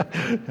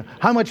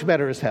 How much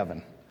better is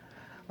heaven?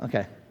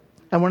 Okay.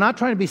 And we're not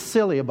trying to be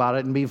silly about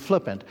it and be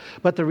flippant.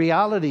 But the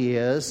reality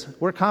is,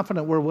 we're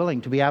confident we're willing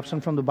to be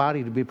absent from the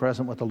body to be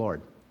present with the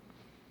Lord.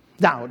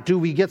 Now, do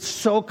we get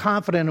so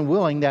confident and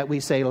willing that we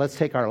say, let's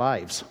take our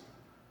lives?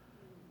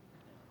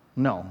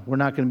 No, we're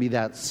not going to be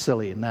that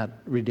silly and that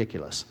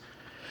ridiculous.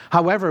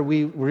 However,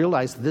 we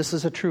realize this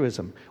is a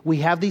truism. We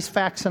have these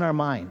facts in our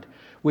mind.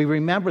 We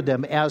remember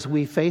them as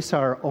we face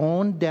our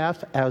own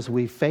death, as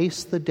we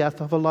face the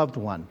death of a loved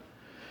one.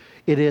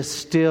 It is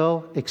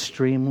still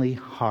extremely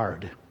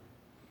hard.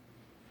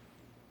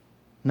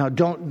 Now,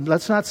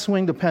 let's not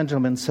swing the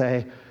pendulum and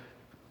say,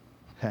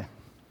 okay,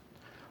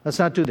 let's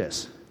not do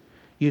this.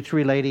 You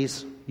three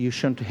ladies, you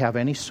shouldn't have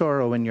any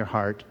sorrow in your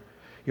heart.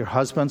 Your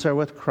husbands are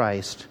with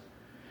Christ,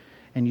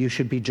 and you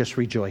should be just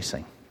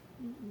rejoicing.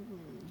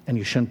 And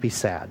you shouldn't be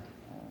sad.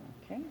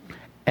 Okay.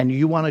 And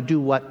you want to do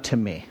what to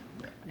me?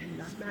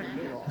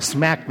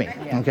 Smack me.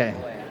 Okay.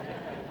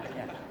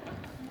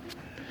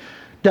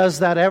 Does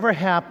that ever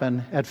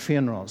happen at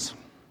funerals?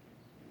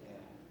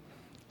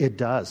 It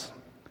does.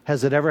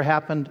 Has it ever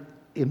happened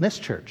in this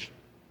church?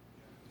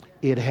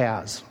 It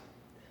has.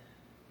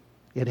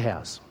 It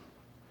has.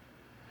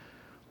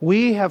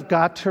 We have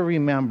got to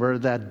remember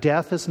that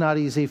death is not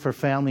easy for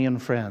family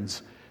and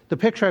friends. The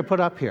picture I put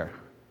up here,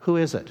 who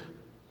is it?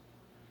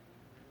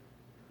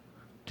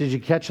 Did you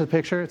catch the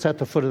picture? It's at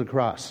the foot of the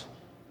cross.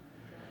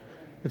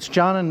 It's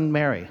John and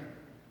Mary.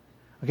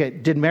 Okay,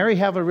 did Mary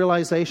have a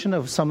realization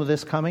of some of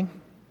this coming?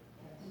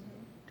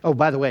 Oh,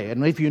 by the way,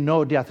 and if you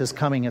know death is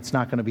coming, it's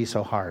not going to be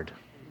so hard.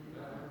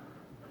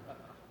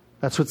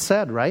 That's what's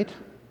said, right?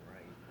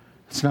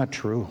 It's not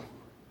true.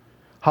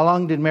 How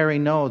long did Mary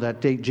know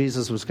that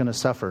Jesus was going to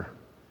suffer?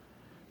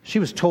 She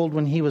was told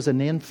when he was an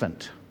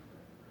infant.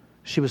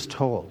 She was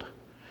told.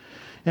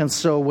 And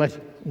so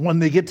when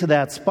they get to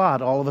that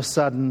spot, all of a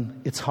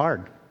sudden, it's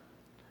hard.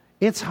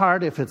 It's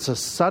hard if it's a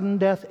sudden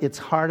death. It's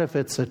hard if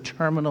it's a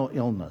terminal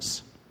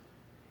illness.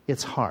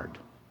 It's hard.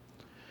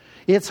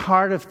 It's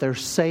hard if they're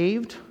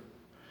saved.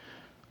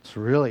 It's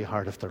really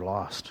hard if they're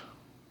lost.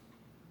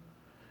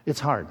 It's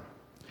hard.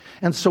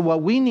 And so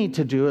what we need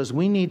to do is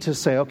we need to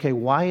say, okay,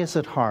 why is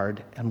it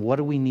hard? And what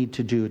do we need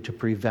to do to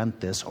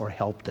prevent this or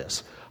help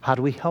this? How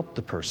do we help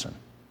the person?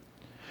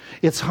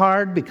 It's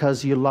hard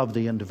because you love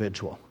the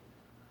individual.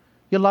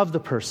 You love the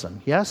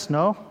person. Yes?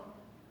 No?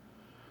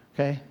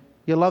 Okay?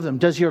 You love them.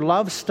 Does your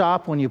love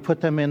stop when you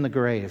put them in the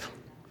grave?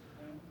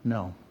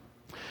 No.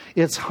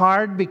 It's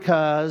hard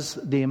because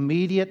the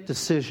immediate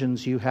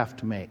decisions you have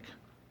to make.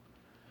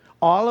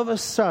 All of a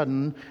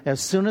sudden,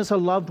 as soon as a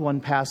loved one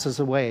passes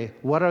away,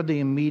 what are the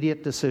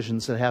immediate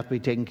decisions that have to be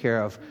taken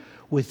care of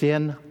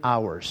within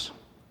hours?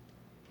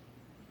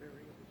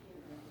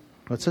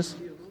 What's this?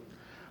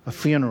 A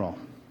funeral.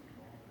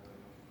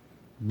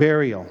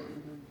 Burial.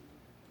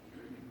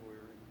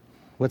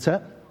 What's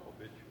that?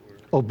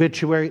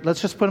 Obituary.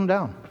 Let's just put them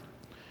down.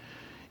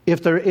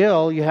 If they're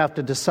ill, you have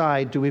to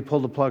decide, do we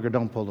pull the plug or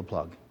don't pull the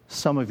plug?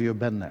 Some of you have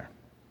been there.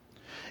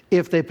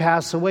 If they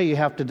pass away, you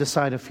have to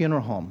decide a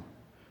funeral home.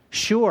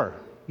 Sure,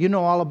 you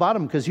know all about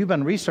them because you've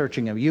been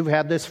researching them. You've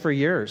had this for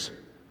years.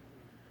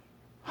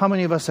 How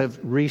many of us have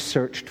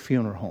researched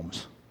funeral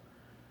homes?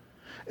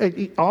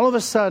 All of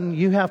a sudden,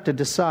 you have to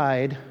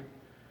decide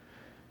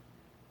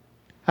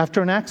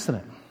after an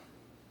accident.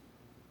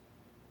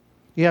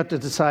 You have to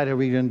decide, are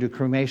we going to do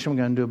cremation, we're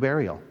going to do a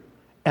burial.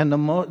 And the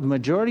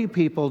majority of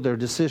people, their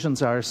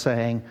decisions are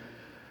saying,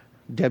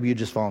 Deb, you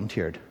just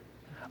volunteered.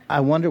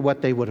 I wonder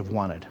what they would have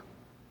wanted.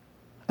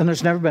 And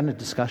there's never been a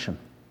discussion.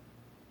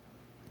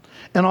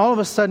 And all of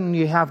a sudden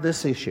you have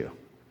this issue.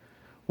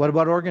 What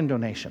about organ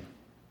donation?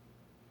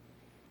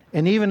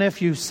 And even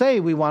if you say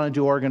we want to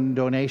do organ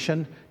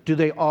donation, do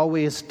they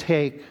always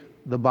take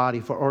the body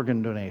for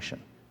organ donation?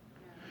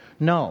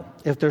 No.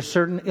 If there's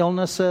certain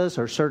illnesses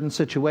or certain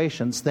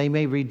situations, they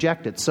may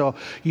reject it. So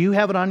you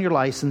have it on your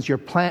license. Your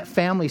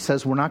family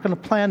says, we're not going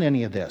to plan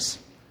any of this.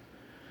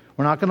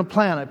 We're not going to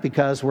plan it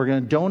because we're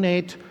going to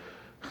donate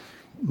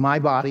my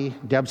body.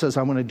 Deb says,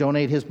 I'm going to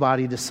donate his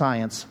body to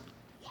science.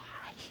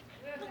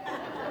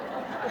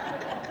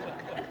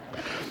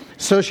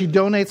 So she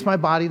donates my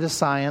body to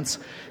science.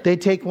 They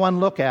take one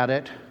look at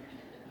it.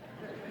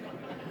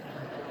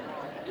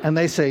 And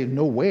they say,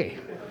 no way.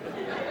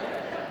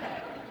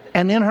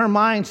 And in her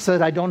mind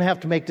said, I don't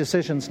have to make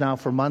decisions now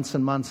for months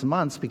and months and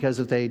months, because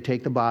if they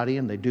take the body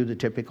and they do the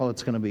typical,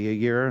 it's going to be a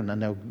year, and then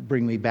they'll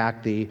bring me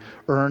back the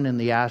urn and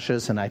the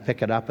ashes, and I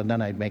pick it up, and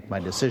then I make my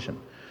decision.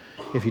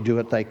 If you do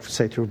it, like,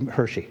 say, through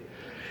Hershey.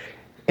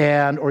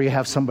 Or you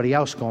have somebody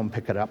else go and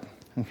pick it up.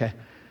 Okay.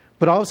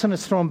 But all of a sudden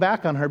it's thrown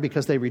back on her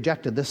because they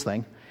rejected this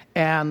thing,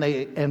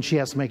 and she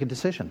has to make a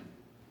decision.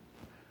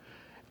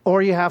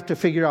 Or you have to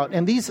figure out,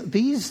 and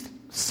these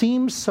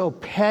seem so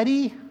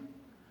petty,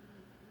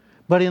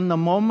 but in the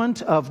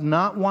moment of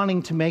not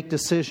wanting to make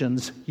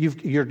decisions,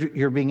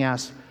 you're being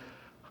asked,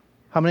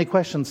 how many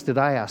questions did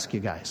I ask you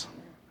guys?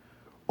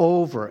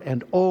 Over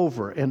and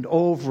over and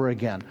over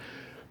again.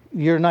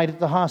 Your night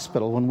at the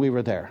hospital when we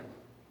were there.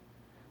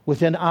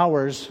 Within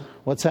hours,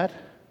 what's that?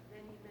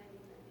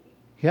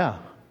 Yeah.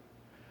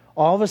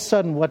 All of a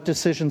sudden, what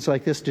decisions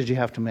like this did you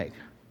have to make?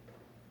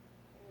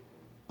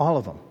 All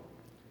of them.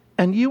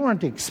 And you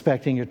weren't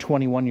expecting your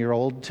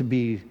 21-year-old to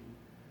be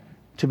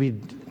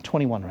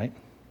 21, right?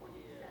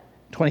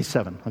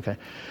 27, okay.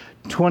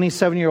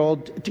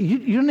 27-year-old, you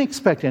didn't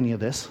expect any of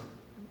this.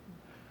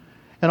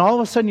 And all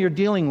of a sudden you're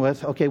dealing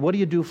with, okay, what do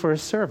you do for a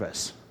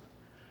service?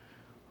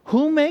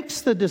 Who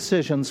makes the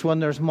decisions when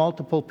there's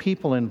multiple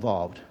people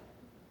involved?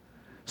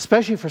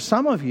 Especially for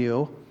some of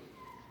you,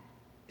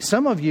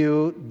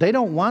 they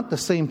don't want the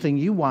same thing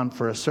you want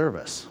for a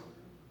service.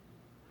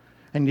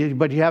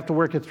 But you have to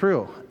work it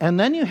through. And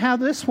then you have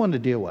this one to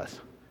deal with.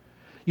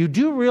 You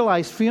do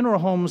realize funeral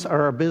homes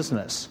are a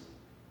business.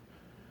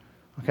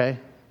 Okay?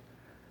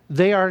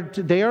 They are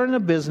in a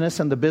business,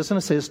 and the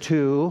business is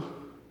to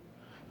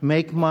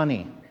make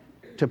money,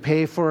 to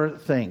pay for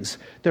things.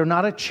 They're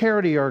not a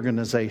charity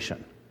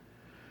organization.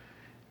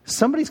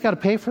 Somebody's got to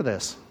pay for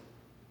this.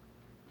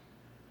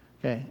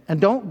 Okay? And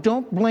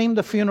don't blame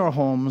the funeral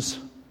homes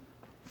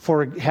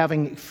for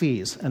having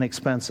fees and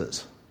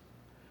expenses.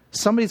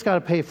 Somebody's got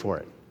to pay for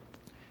it.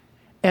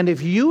 And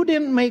if you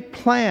didn't make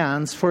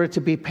plans for it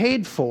to be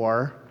paid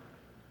for,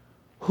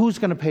 who's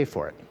going to pay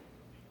for it?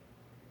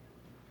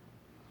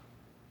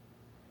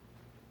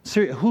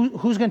 Seriously,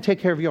 who's going to take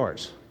care of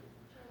yours?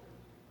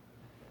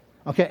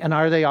 Okay, and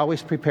are they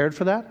always prepared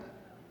for that?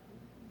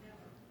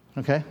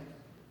 Okay.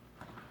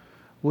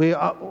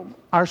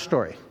 Our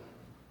story.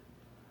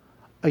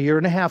 A year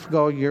and a half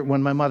ago,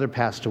 when my mother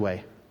passed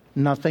away,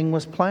 nothing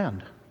was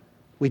planned.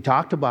 We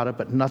talked about it,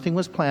 but nothing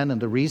was planned. And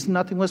the reason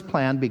nothing was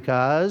planned,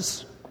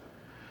 because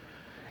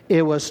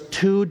it was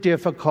too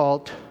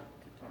difficult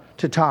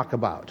to talk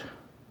about.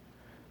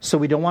 So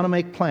we don't want to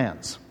make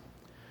plans.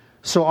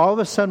 So all of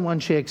a sudden,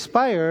 when she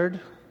expired,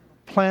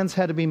 plans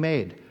had to be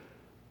made.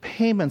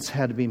 Payments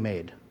had to be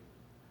made.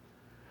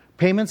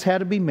 Payments had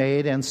to be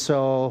made, and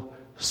so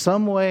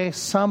some way,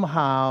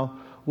 somehow,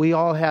 we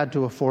all had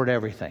to afford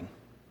everything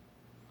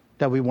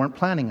that we weren't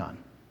planning on.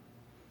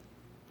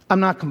 I'm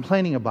not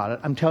complaining about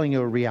it. I'm telling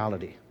you a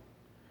reality.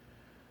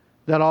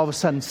 That all of a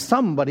sudden,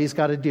 somebody's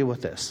got to deal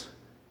with this.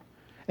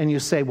 And you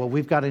say, well,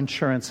 we've got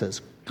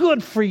insurances.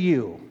 Good for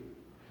you.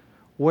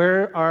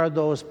 Where are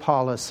those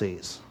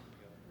policies?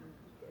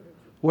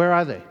 Where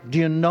are they? Do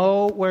you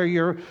know where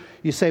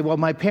you say, well,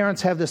 my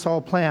parents have this all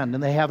planned,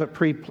 and they have it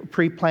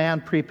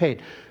pre-planned,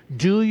 prepaid.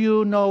 Do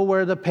you know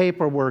where the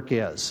paperwork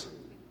is?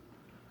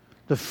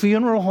 The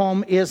funeral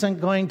home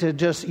isn't going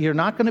to you're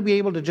not going to be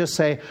able to just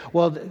say,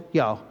 well,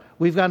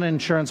 we've got an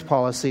insurance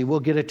policy, we'll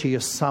get it to you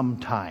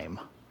sometime.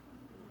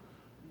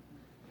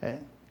 Okay?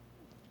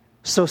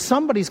 So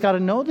somebody's got to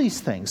know these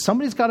things.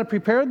 Somebody's got to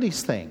prepare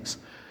these things.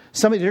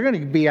 You're going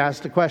to be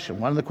asked a question.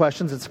 One of the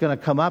questions that's going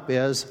to come up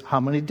is, how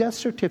many death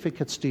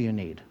certificates do you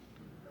need?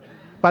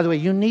 By the way,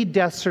 you need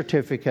death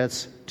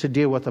certificates to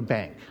deal with a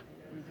bank.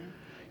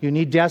 You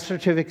need death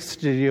certificates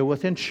to deal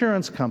with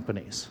insurance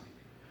companies.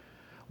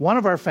 One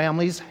of our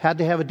families had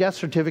to have a death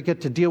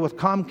certificate to deal with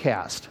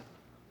Comcast.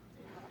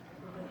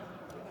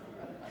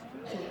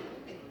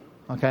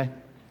 Okay?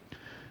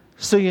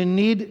 So you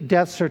need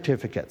death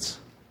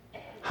certificates.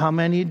 How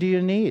many do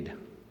you need?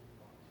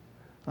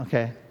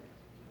 Okay.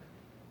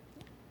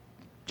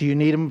 Do you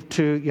need them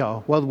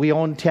to, well, we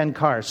own 10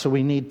 cars, so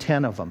we need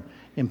 10 of them.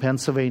 In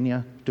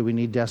Pennsylvania, do we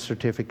need death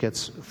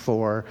certificates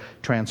for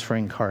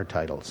transferring car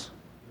titles?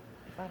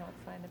 If I don't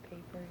sign a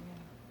paper,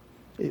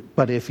 yeah.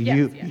 But if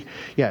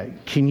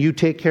can you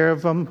take care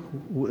of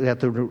them at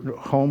the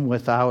home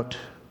without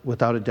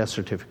a death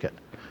certificate?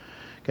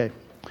 Okay.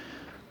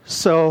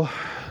 So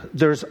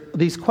there's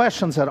these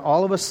questions that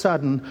all of a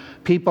sudden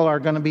people are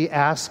going to be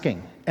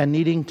asking and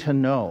needing to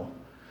know.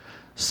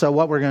 So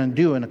what we're going to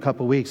do in a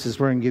couple weeks is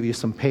we're going to give you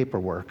some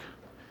paperwork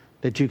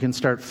that you can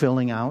start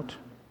filling out.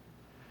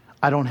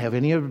 I don't have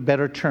any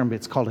better term, but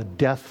it's called a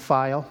death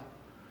file.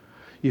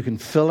 You can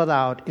fill it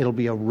out. It'll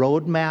be a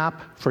roadmap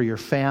for your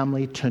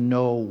family to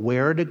know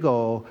where to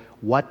go,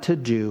 what to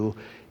do.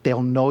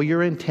 They'll know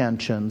your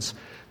intentions.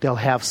 They'll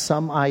have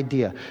some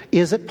idea.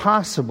 Is it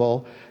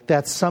possible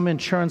that some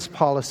insurance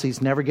policies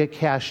never get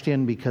cashed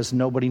in because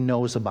nobody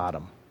knows about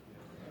them?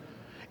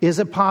 Is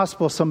it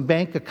possible some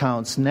bank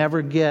accounts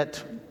never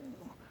get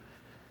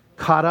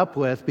caught up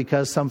with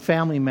because some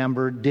family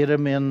member did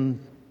them in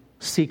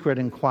secret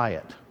and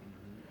quiet?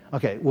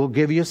 Okay, we'll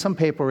give you some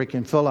paperwork you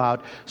can fill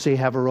out so you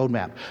have a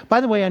roadmap.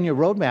 By the way, on your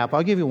roadmap,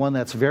 I'll give you one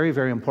that's very,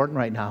 very important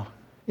right now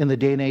in the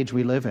day and age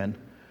we live in.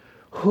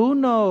 Who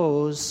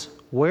knows,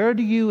 where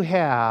do you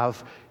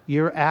have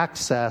your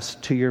access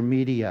to your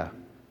media,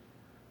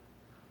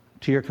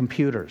 to your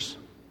computers?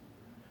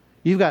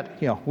 We've got,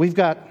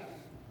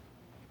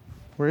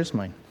 where is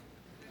mine?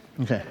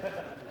 Okay.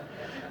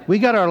 We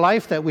got our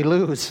life that we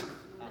lose.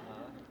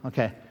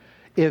 Okay.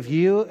 If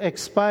you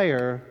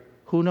expire,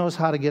 who knows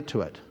how to get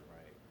to it?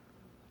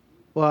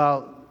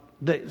 Well,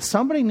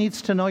 somebody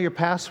needs to know your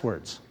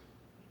passwords.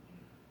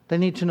 They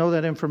need to know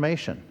that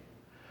information.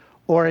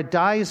 Or it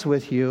dies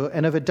with you,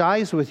 and if it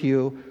dies with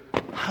you,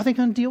 how are they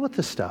going to deal with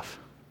this stuff?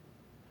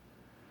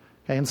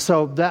 Okay, and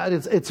so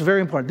it's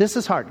very important. This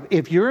is hard.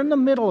 If you're in the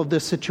middle of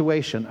this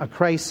situation, a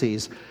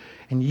crisis,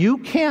 and you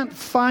can't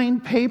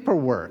find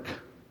paperwork,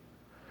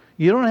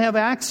 you don't have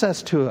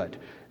access to it,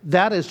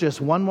 that is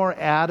just one more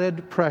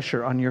added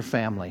pressure on your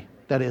family.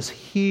 That is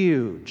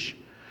huge.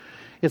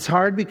 It's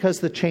hard because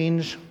the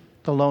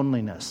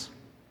loneliness.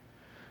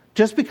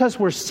 Just because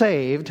we're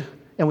saved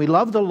and we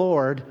love the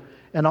Lord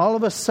and all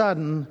of a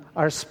sudden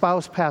our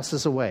spouse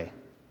passes away.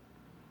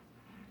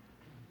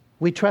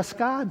 We trust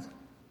God.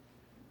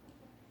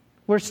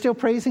 We're still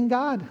praising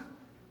God.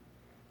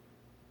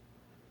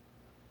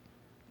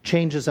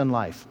 Changes in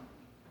life.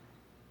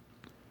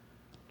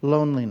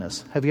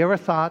 Loneliness. Have you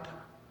thought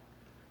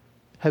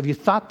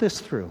this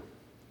through?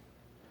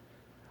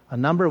 A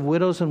number of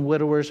widows and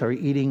widowers are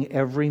eating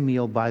every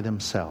meal by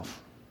themselves,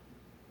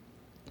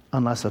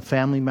 unless a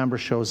family member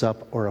shows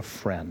up or a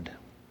friend.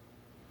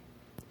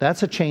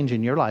 That's a change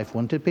in your life,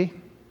 wouldn't it be?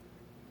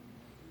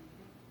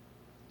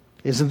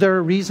 Isn't there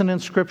a reason in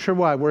Scripture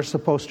why we're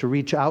supposed to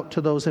reach out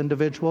to those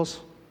individuals?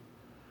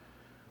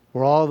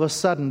 Where all of a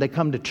sudden they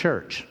come to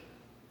church.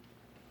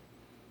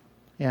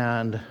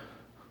 And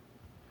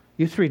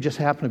you three just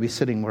happen to be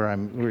sitting where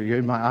you're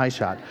in my eye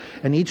shot.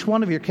 And each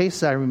one of your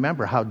cases, I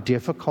remember how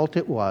difficult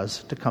it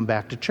was to come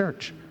back to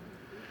church.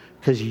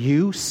 Because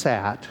you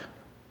sat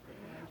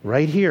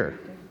right here.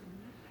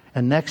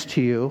 And next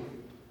to you,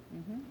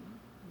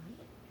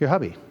 your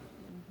hubby.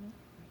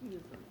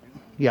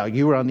 Yeah,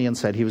 you were on the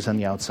inside, he was on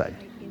the outside.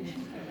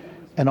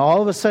 And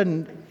all of a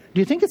sudden,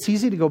 do you think it's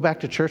easy to go back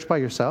to church by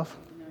yourself?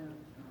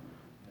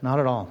 Not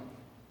at all.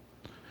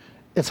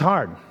 It's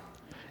hard.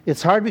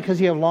 It's hard because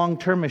you have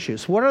long-term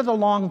issues. What are the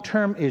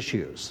long-term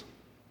issues?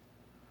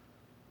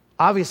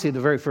 Obviously,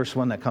 the very first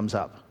one that comes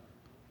up.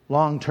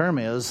 Long-term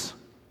is...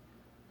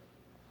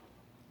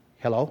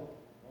 Hello?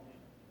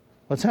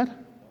 What's that?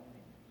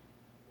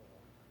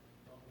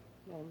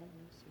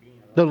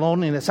 The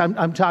loneliness.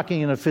 I'm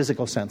talking in a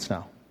physical sense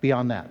now.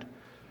 Beyond that.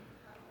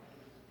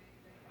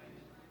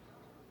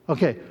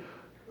 Okay.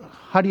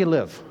 How do you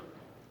live?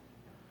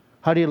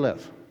 How do you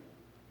live?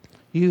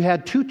 You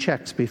had 2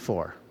 checks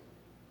before.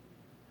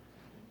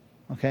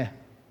 Okay.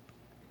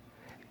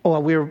 Oh,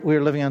 well, we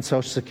were living on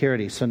Social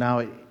Security, so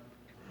now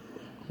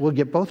we'll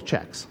get both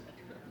checks.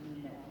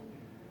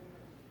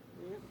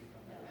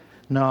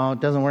 No, it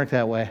doesn't work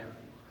that way.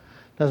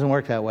 Doesn't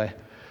work that way.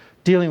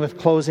 Dealing with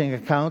closing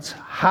accounts.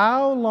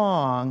 How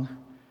long...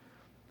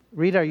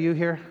 Rita, are you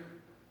here?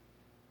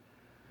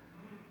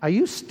 Are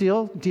you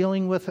still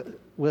dealing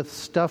with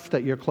stuff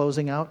that you're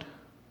closing out?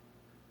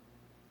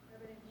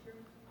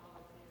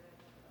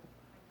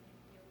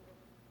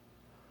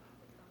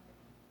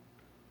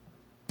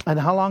 And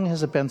how long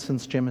has it been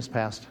since Jim has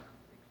passed?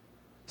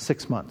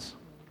 6 months.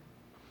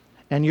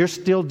 And you're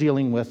still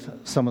dealing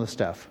with some of the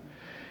stuff.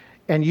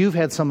 And you've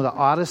had some of the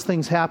oddest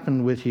things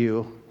happen with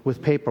you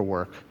with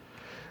paperwork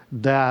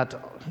that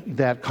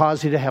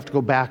caused you to have to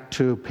go back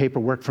to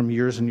paperwork from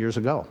years and years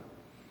ago.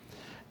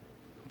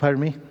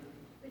 Pardon me?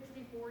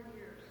 64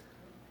 years.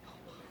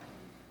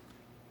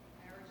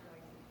 Marriage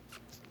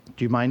license.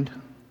 Do you mind?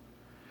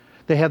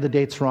 They had the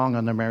dates wrong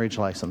on their marriage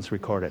license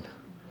recorded.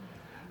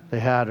 They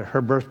had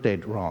her birth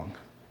date wrong.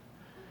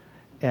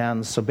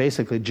 And so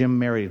basically Jim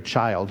married a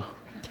child.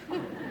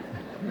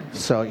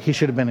 So he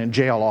should have been in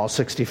jail all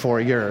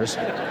 64 years.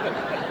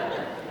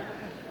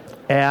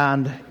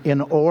 And in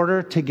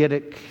order to get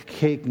it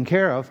taken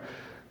care of,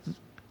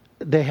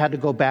 they had to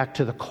go back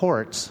to the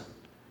courts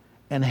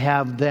and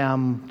have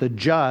them, the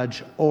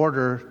judge,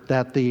 order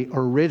that the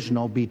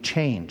original be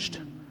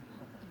changed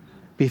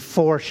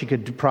before she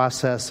could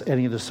process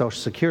any of the Social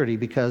Security,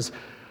 because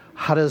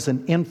how does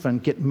an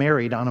infant get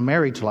married on a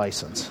marriage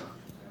license?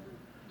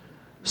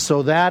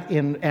 So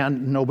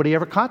and nobody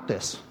ever caught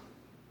this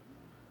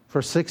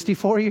for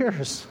 64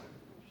 years.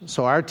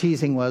 So our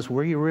teasing was,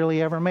 were you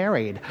really ever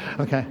married?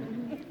 Okay.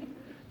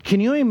 Can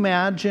you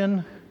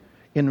imagine,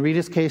 in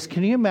Rita's case,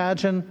 can you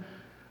imagine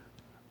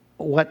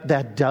what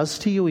that does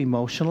to you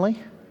emotionally?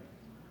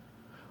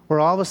 Where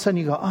all of a sudden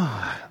you go,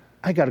 oh,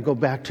 I got to go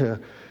back to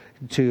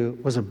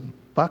was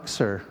it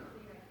Bucks or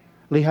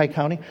Lehigh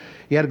County?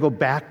 You had to go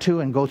back to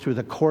and go through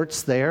the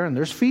courts there, and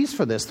there's fees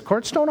for this. The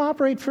courts don't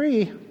operate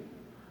free.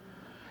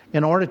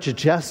 In order to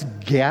just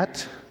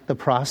get the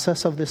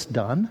process of this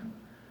done.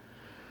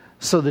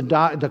 So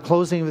the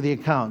closing of the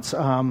accounts.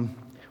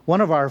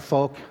 One of our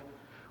folk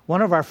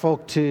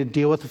to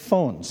deal with the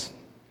phones.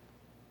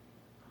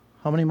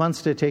 How many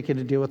months did it take you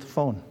to deal with the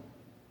phone?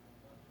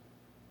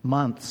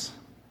 Months.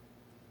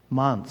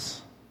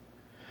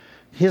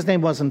 His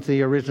name wasn't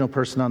the original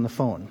person on the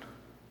phone.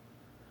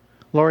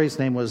 Lori's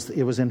name was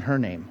in her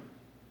name.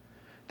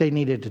 They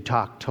needed to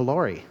talk to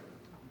Lori.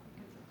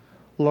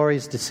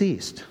 Lori's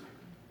deceased.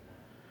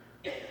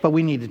 But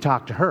we need to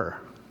talk to her.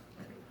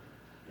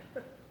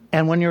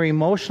 And when you're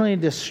emotionally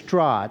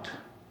distraught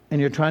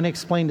and you're trying to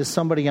explain to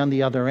somebody on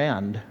the other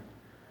end,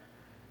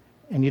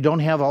 and you don't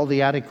have all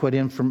the adequate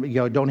information,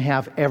 you don't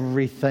have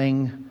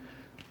everything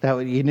that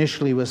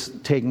initially was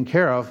taken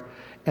care of,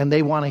 and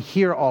they want to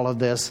hear all of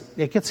this,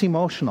 it gets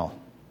emotional.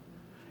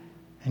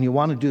 And you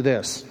want to do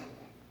this.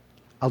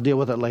 I'll deal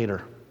with it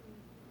later.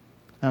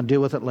 I'll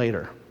deal with it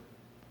later.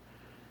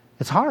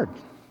 It's hard.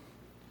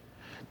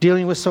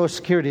 Dealing with Social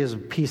Security is a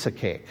piece of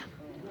cake.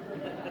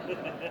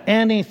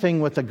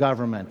 Anything with the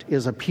government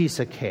is a piece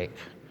of cake.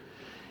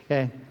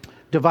 Okay?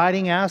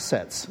 Dividing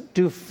assets.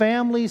 Do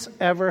families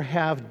ever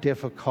have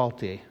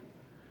difficulty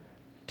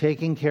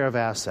taking care of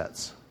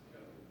assets?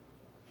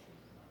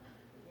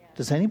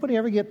 Does anybody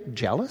ever get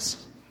jealous?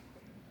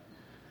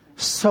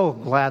 So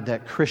glad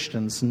that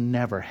Christians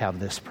never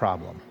have this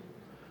problem.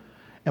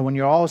 And when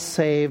you're all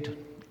saved,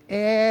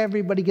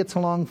 everybody gets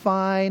along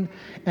fine,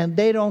 and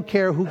they don't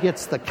care who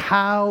gets the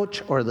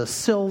couch or the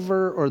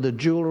silver or the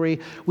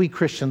jewelry. We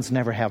Christians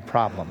never have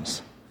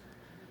problems.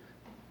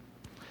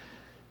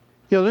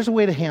 There's a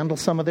way to handle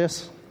some of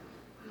this.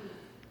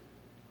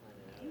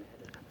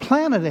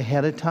 Plan it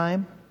ahead of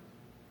time.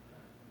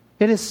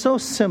 It is so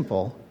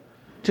simple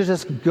to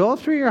just go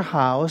through your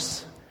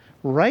house,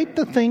 write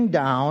the thing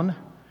down,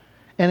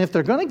 and if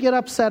they're going to get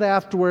upset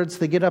afterwards,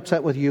 they get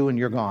upset with you and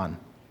you're gone.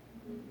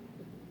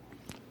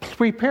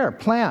 Prepare,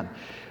 plan.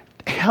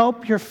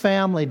 Help your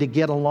family to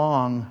get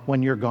along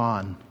when you're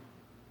gone.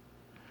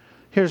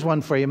 Here's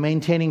one for you.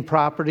 Maintaining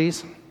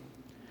properties.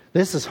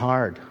 This is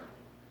hard.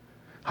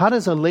 How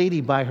does a lady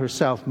by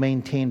herself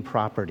maintain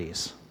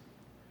properties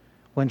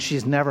when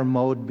she's never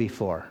mowed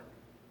before?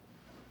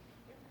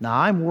 Now,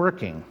 I'm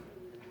working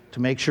to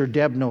make sure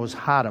Deb knows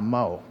how to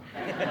mow.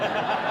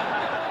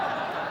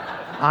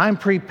 I'm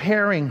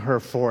preparing her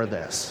for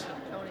this.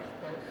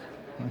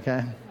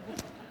 Okay?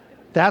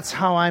 That's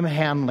how I'm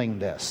handling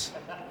this.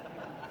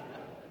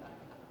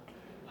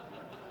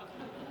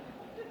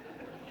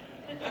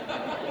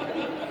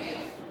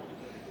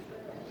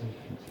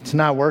 It's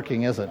not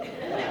working, is it?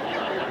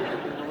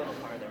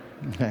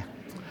 Okay.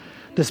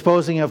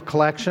 Disposing of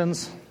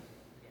collections.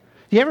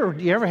 Do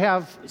you ever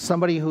have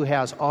somebody who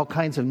has all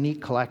kinds of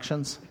neat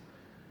collections?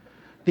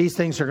 These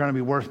things are going to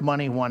be worth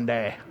money one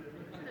day.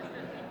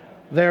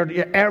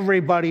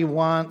 Everybody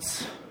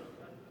wants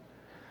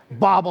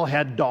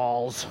bobblehead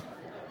dolls.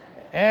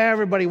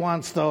 Everybody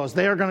wants those.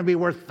 They are going to be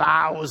worth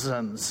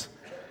thousands.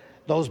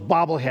 Those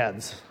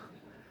bobbleheads.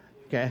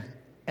 Okay?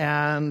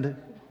 And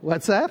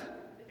what's that?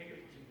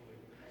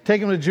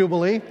 Take them to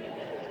Jubilee.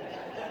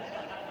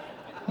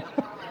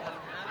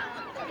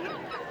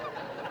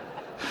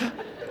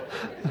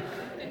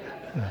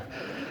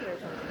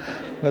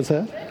 What's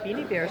that?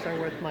 Beanie Bears are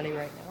worth money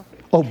right now.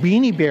 Oh,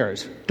 Beanie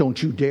Bears.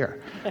 Don't you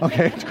dare.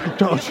 Okay?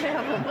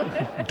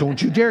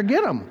 Don't you dare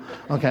get them.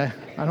 Okay?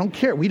 I don't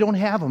care. We don't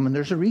have them, and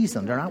there's a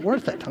reason. They're not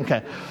worth it.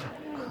 Okay?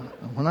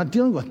 We're not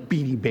dealing with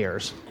Beanie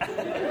Bears.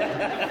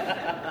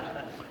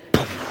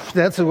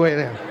 That's the way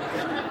they are.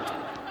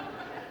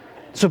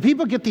 So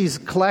people get these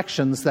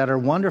collections that are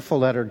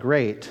wonderful, that are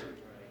great,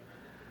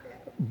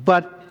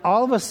 but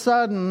all of a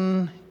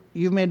sudden,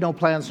 you've made no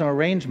plans, no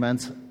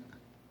arrangements.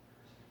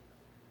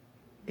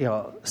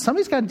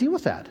 Somebody's got to deal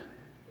with that.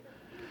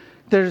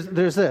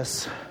 There's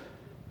this.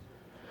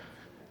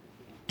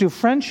 Do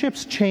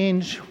friendships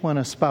change when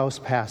a spouse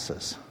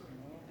passes?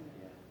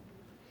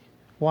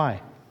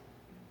 Why?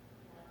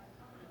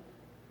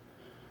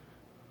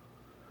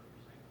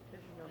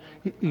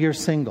 You're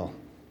single.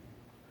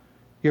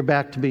 You're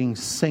back to being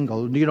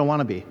single. You don't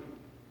want to be.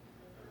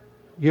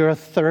 You're a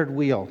third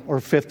wheel or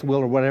fifth wheel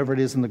or whatever it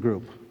is in the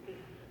group.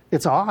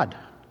 It's odd.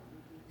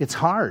 It's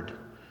hard.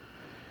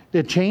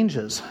 It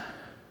changes.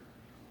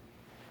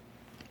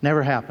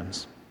 Never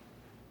happens.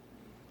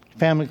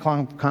 Family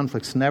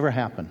conflicts never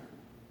happen.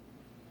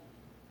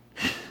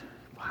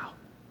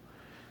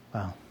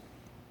 Wow.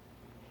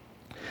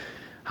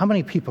 How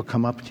many people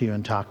come up to you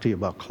and talk to you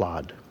about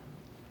Claude?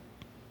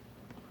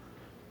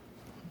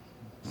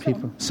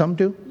 People. Some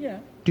do? Yeah.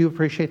 Do you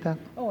appreciate that?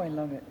 Oh, I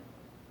love it.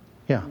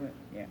 Yeah.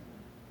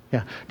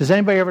 Yeah. Does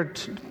anybody ever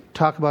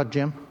talk about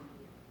Jim?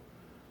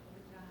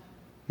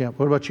 Yeah.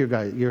 What about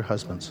your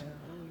husbands?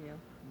 Yeah.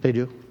 They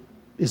do?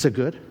 Is it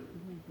good?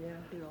 Yeah,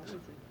 it always is.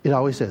 It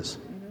always is.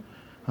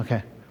 Mm-hmm.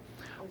 Okay.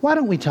 Why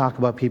don't we talk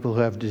about people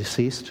who have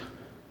deceased?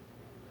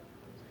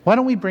 Why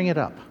don't we bring it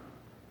up?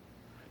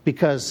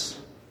 Because,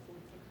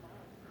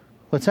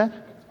 what's that?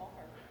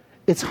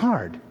 It's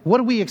hard. What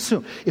do we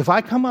assume? If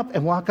I come up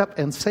and walk up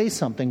and say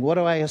something, what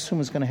do I assume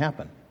is going to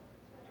happen?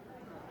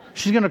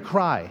 She's going to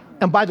cry.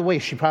 And by the way,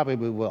 she probably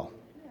will.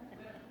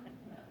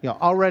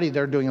 Already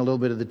they're doing a little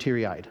bit of the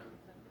teary-eyed.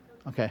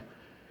 Okay.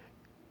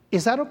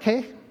 Is that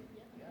okay?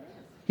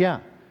 Yeah.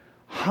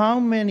 How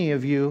many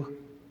of you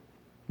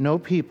know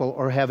people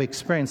or have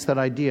experienced that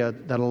idea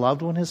that a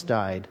loved one has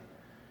died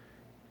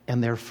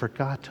and they're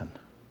forgotten?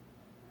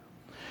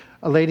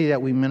 A lady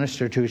that we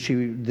ministered to,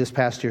 this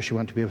past year she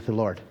went to be with the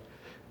Lord.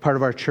 Part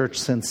of our church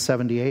since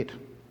 1978.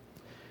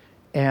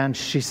 And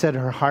she said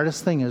her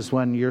hardest thing is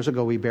when years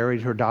ago we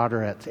buried her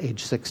daughter at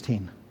age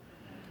 16.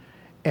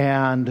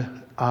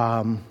 And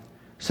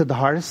said the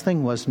hardest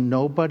thing was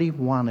nobody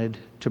wanted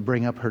to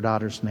bring up her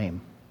daughter's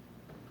name.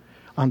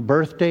 On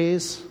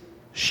birthdays,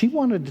 she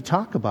wanted to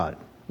talk about it.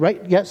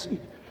 Right? Yes?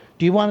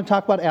 Do you want to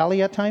talk about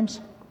Allie at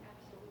times?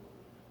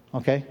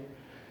 Okay.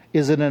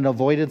 Is it an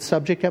avoided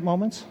subject at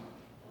moments?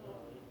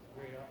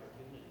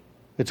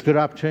 It's a good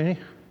opportunity.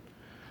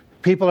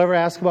 People ever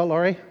ask about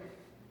Lori?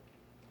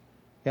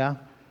 Yeah?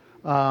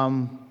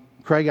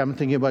 Craig, I'm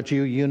thinking about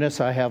you.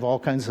 Eunice, I have all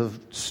kinds of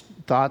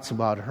thoughts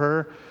about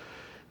her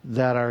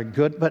that are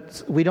good,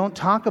 but we don't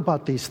talk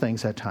about these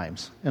things at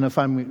times. And if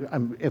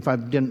I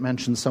didn't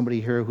mention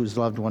somebody here whose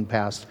loved one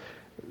passed,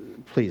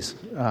 please.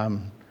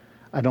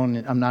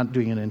 I'm not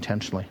doing it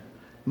intentionally.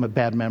 I'm a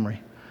bad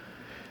memory.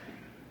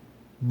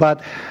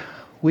 But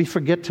we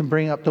forget to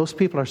bring up, those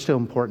people are still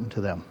important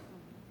to them.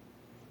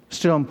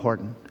 Still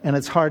important. And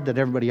it's hard that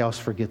everybody else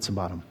forgets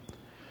about them.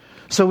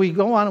 So we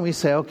go on and we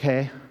say,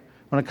 okay,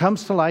 when it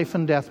comes to life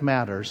and death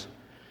matters,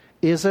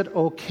 is it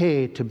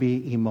okay to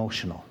be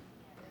emotional?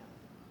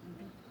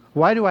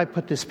 Why do I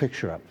put this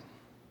picture up?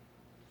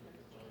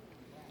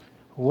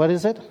 What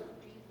is it?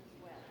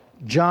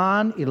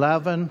 John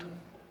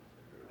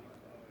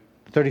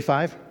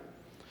 11:35.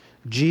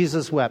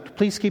 Jesus wept.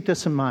 Please keep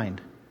this in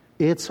mind.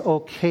 It's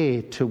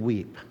okay to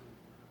weep.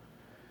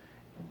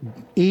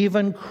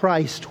 Even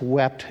Christ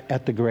wept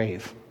at the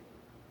grave.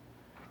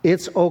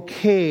 It's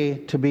okay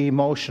to be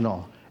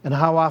emotional. And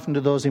how often do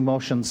those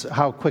emotions,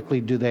 how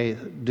quickly do they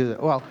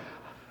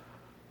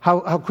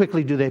how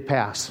quickly do they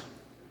pass?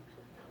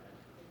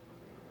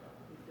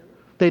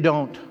 They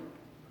don't.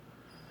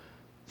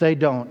 They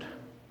don't.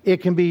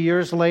 It can be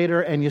years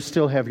later and you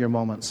still have your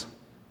moments.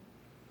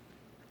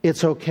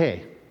 It's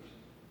okay.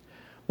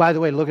 By the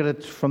way, look at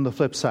it from the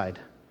flip side.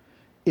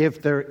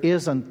 If there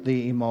isn't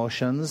the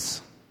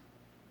emotions,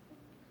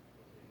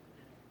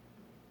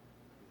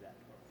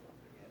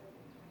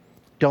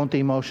 don't the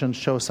emotions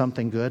show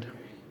something good?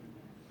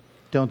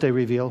 Don't they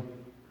reveal?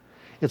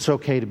 It's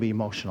okay to be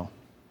emotional.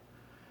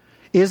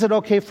 Is it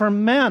okay for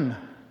men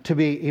to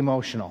be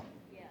emotional?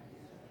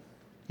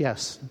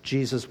 Yes,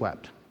 Jesus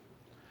wept.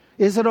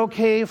 Is it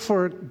okay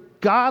for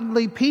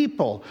godly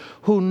people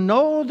who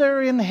know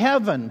they're in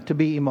heaven to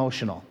be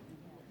emotional?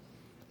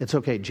 It's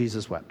okay,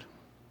 Jesus wept.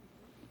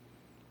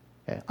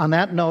 Okay. On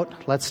that note,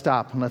 let's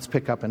stop and let's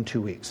pick up in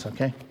 2 weeks,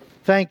 okay?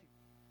 Thank you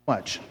so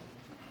much.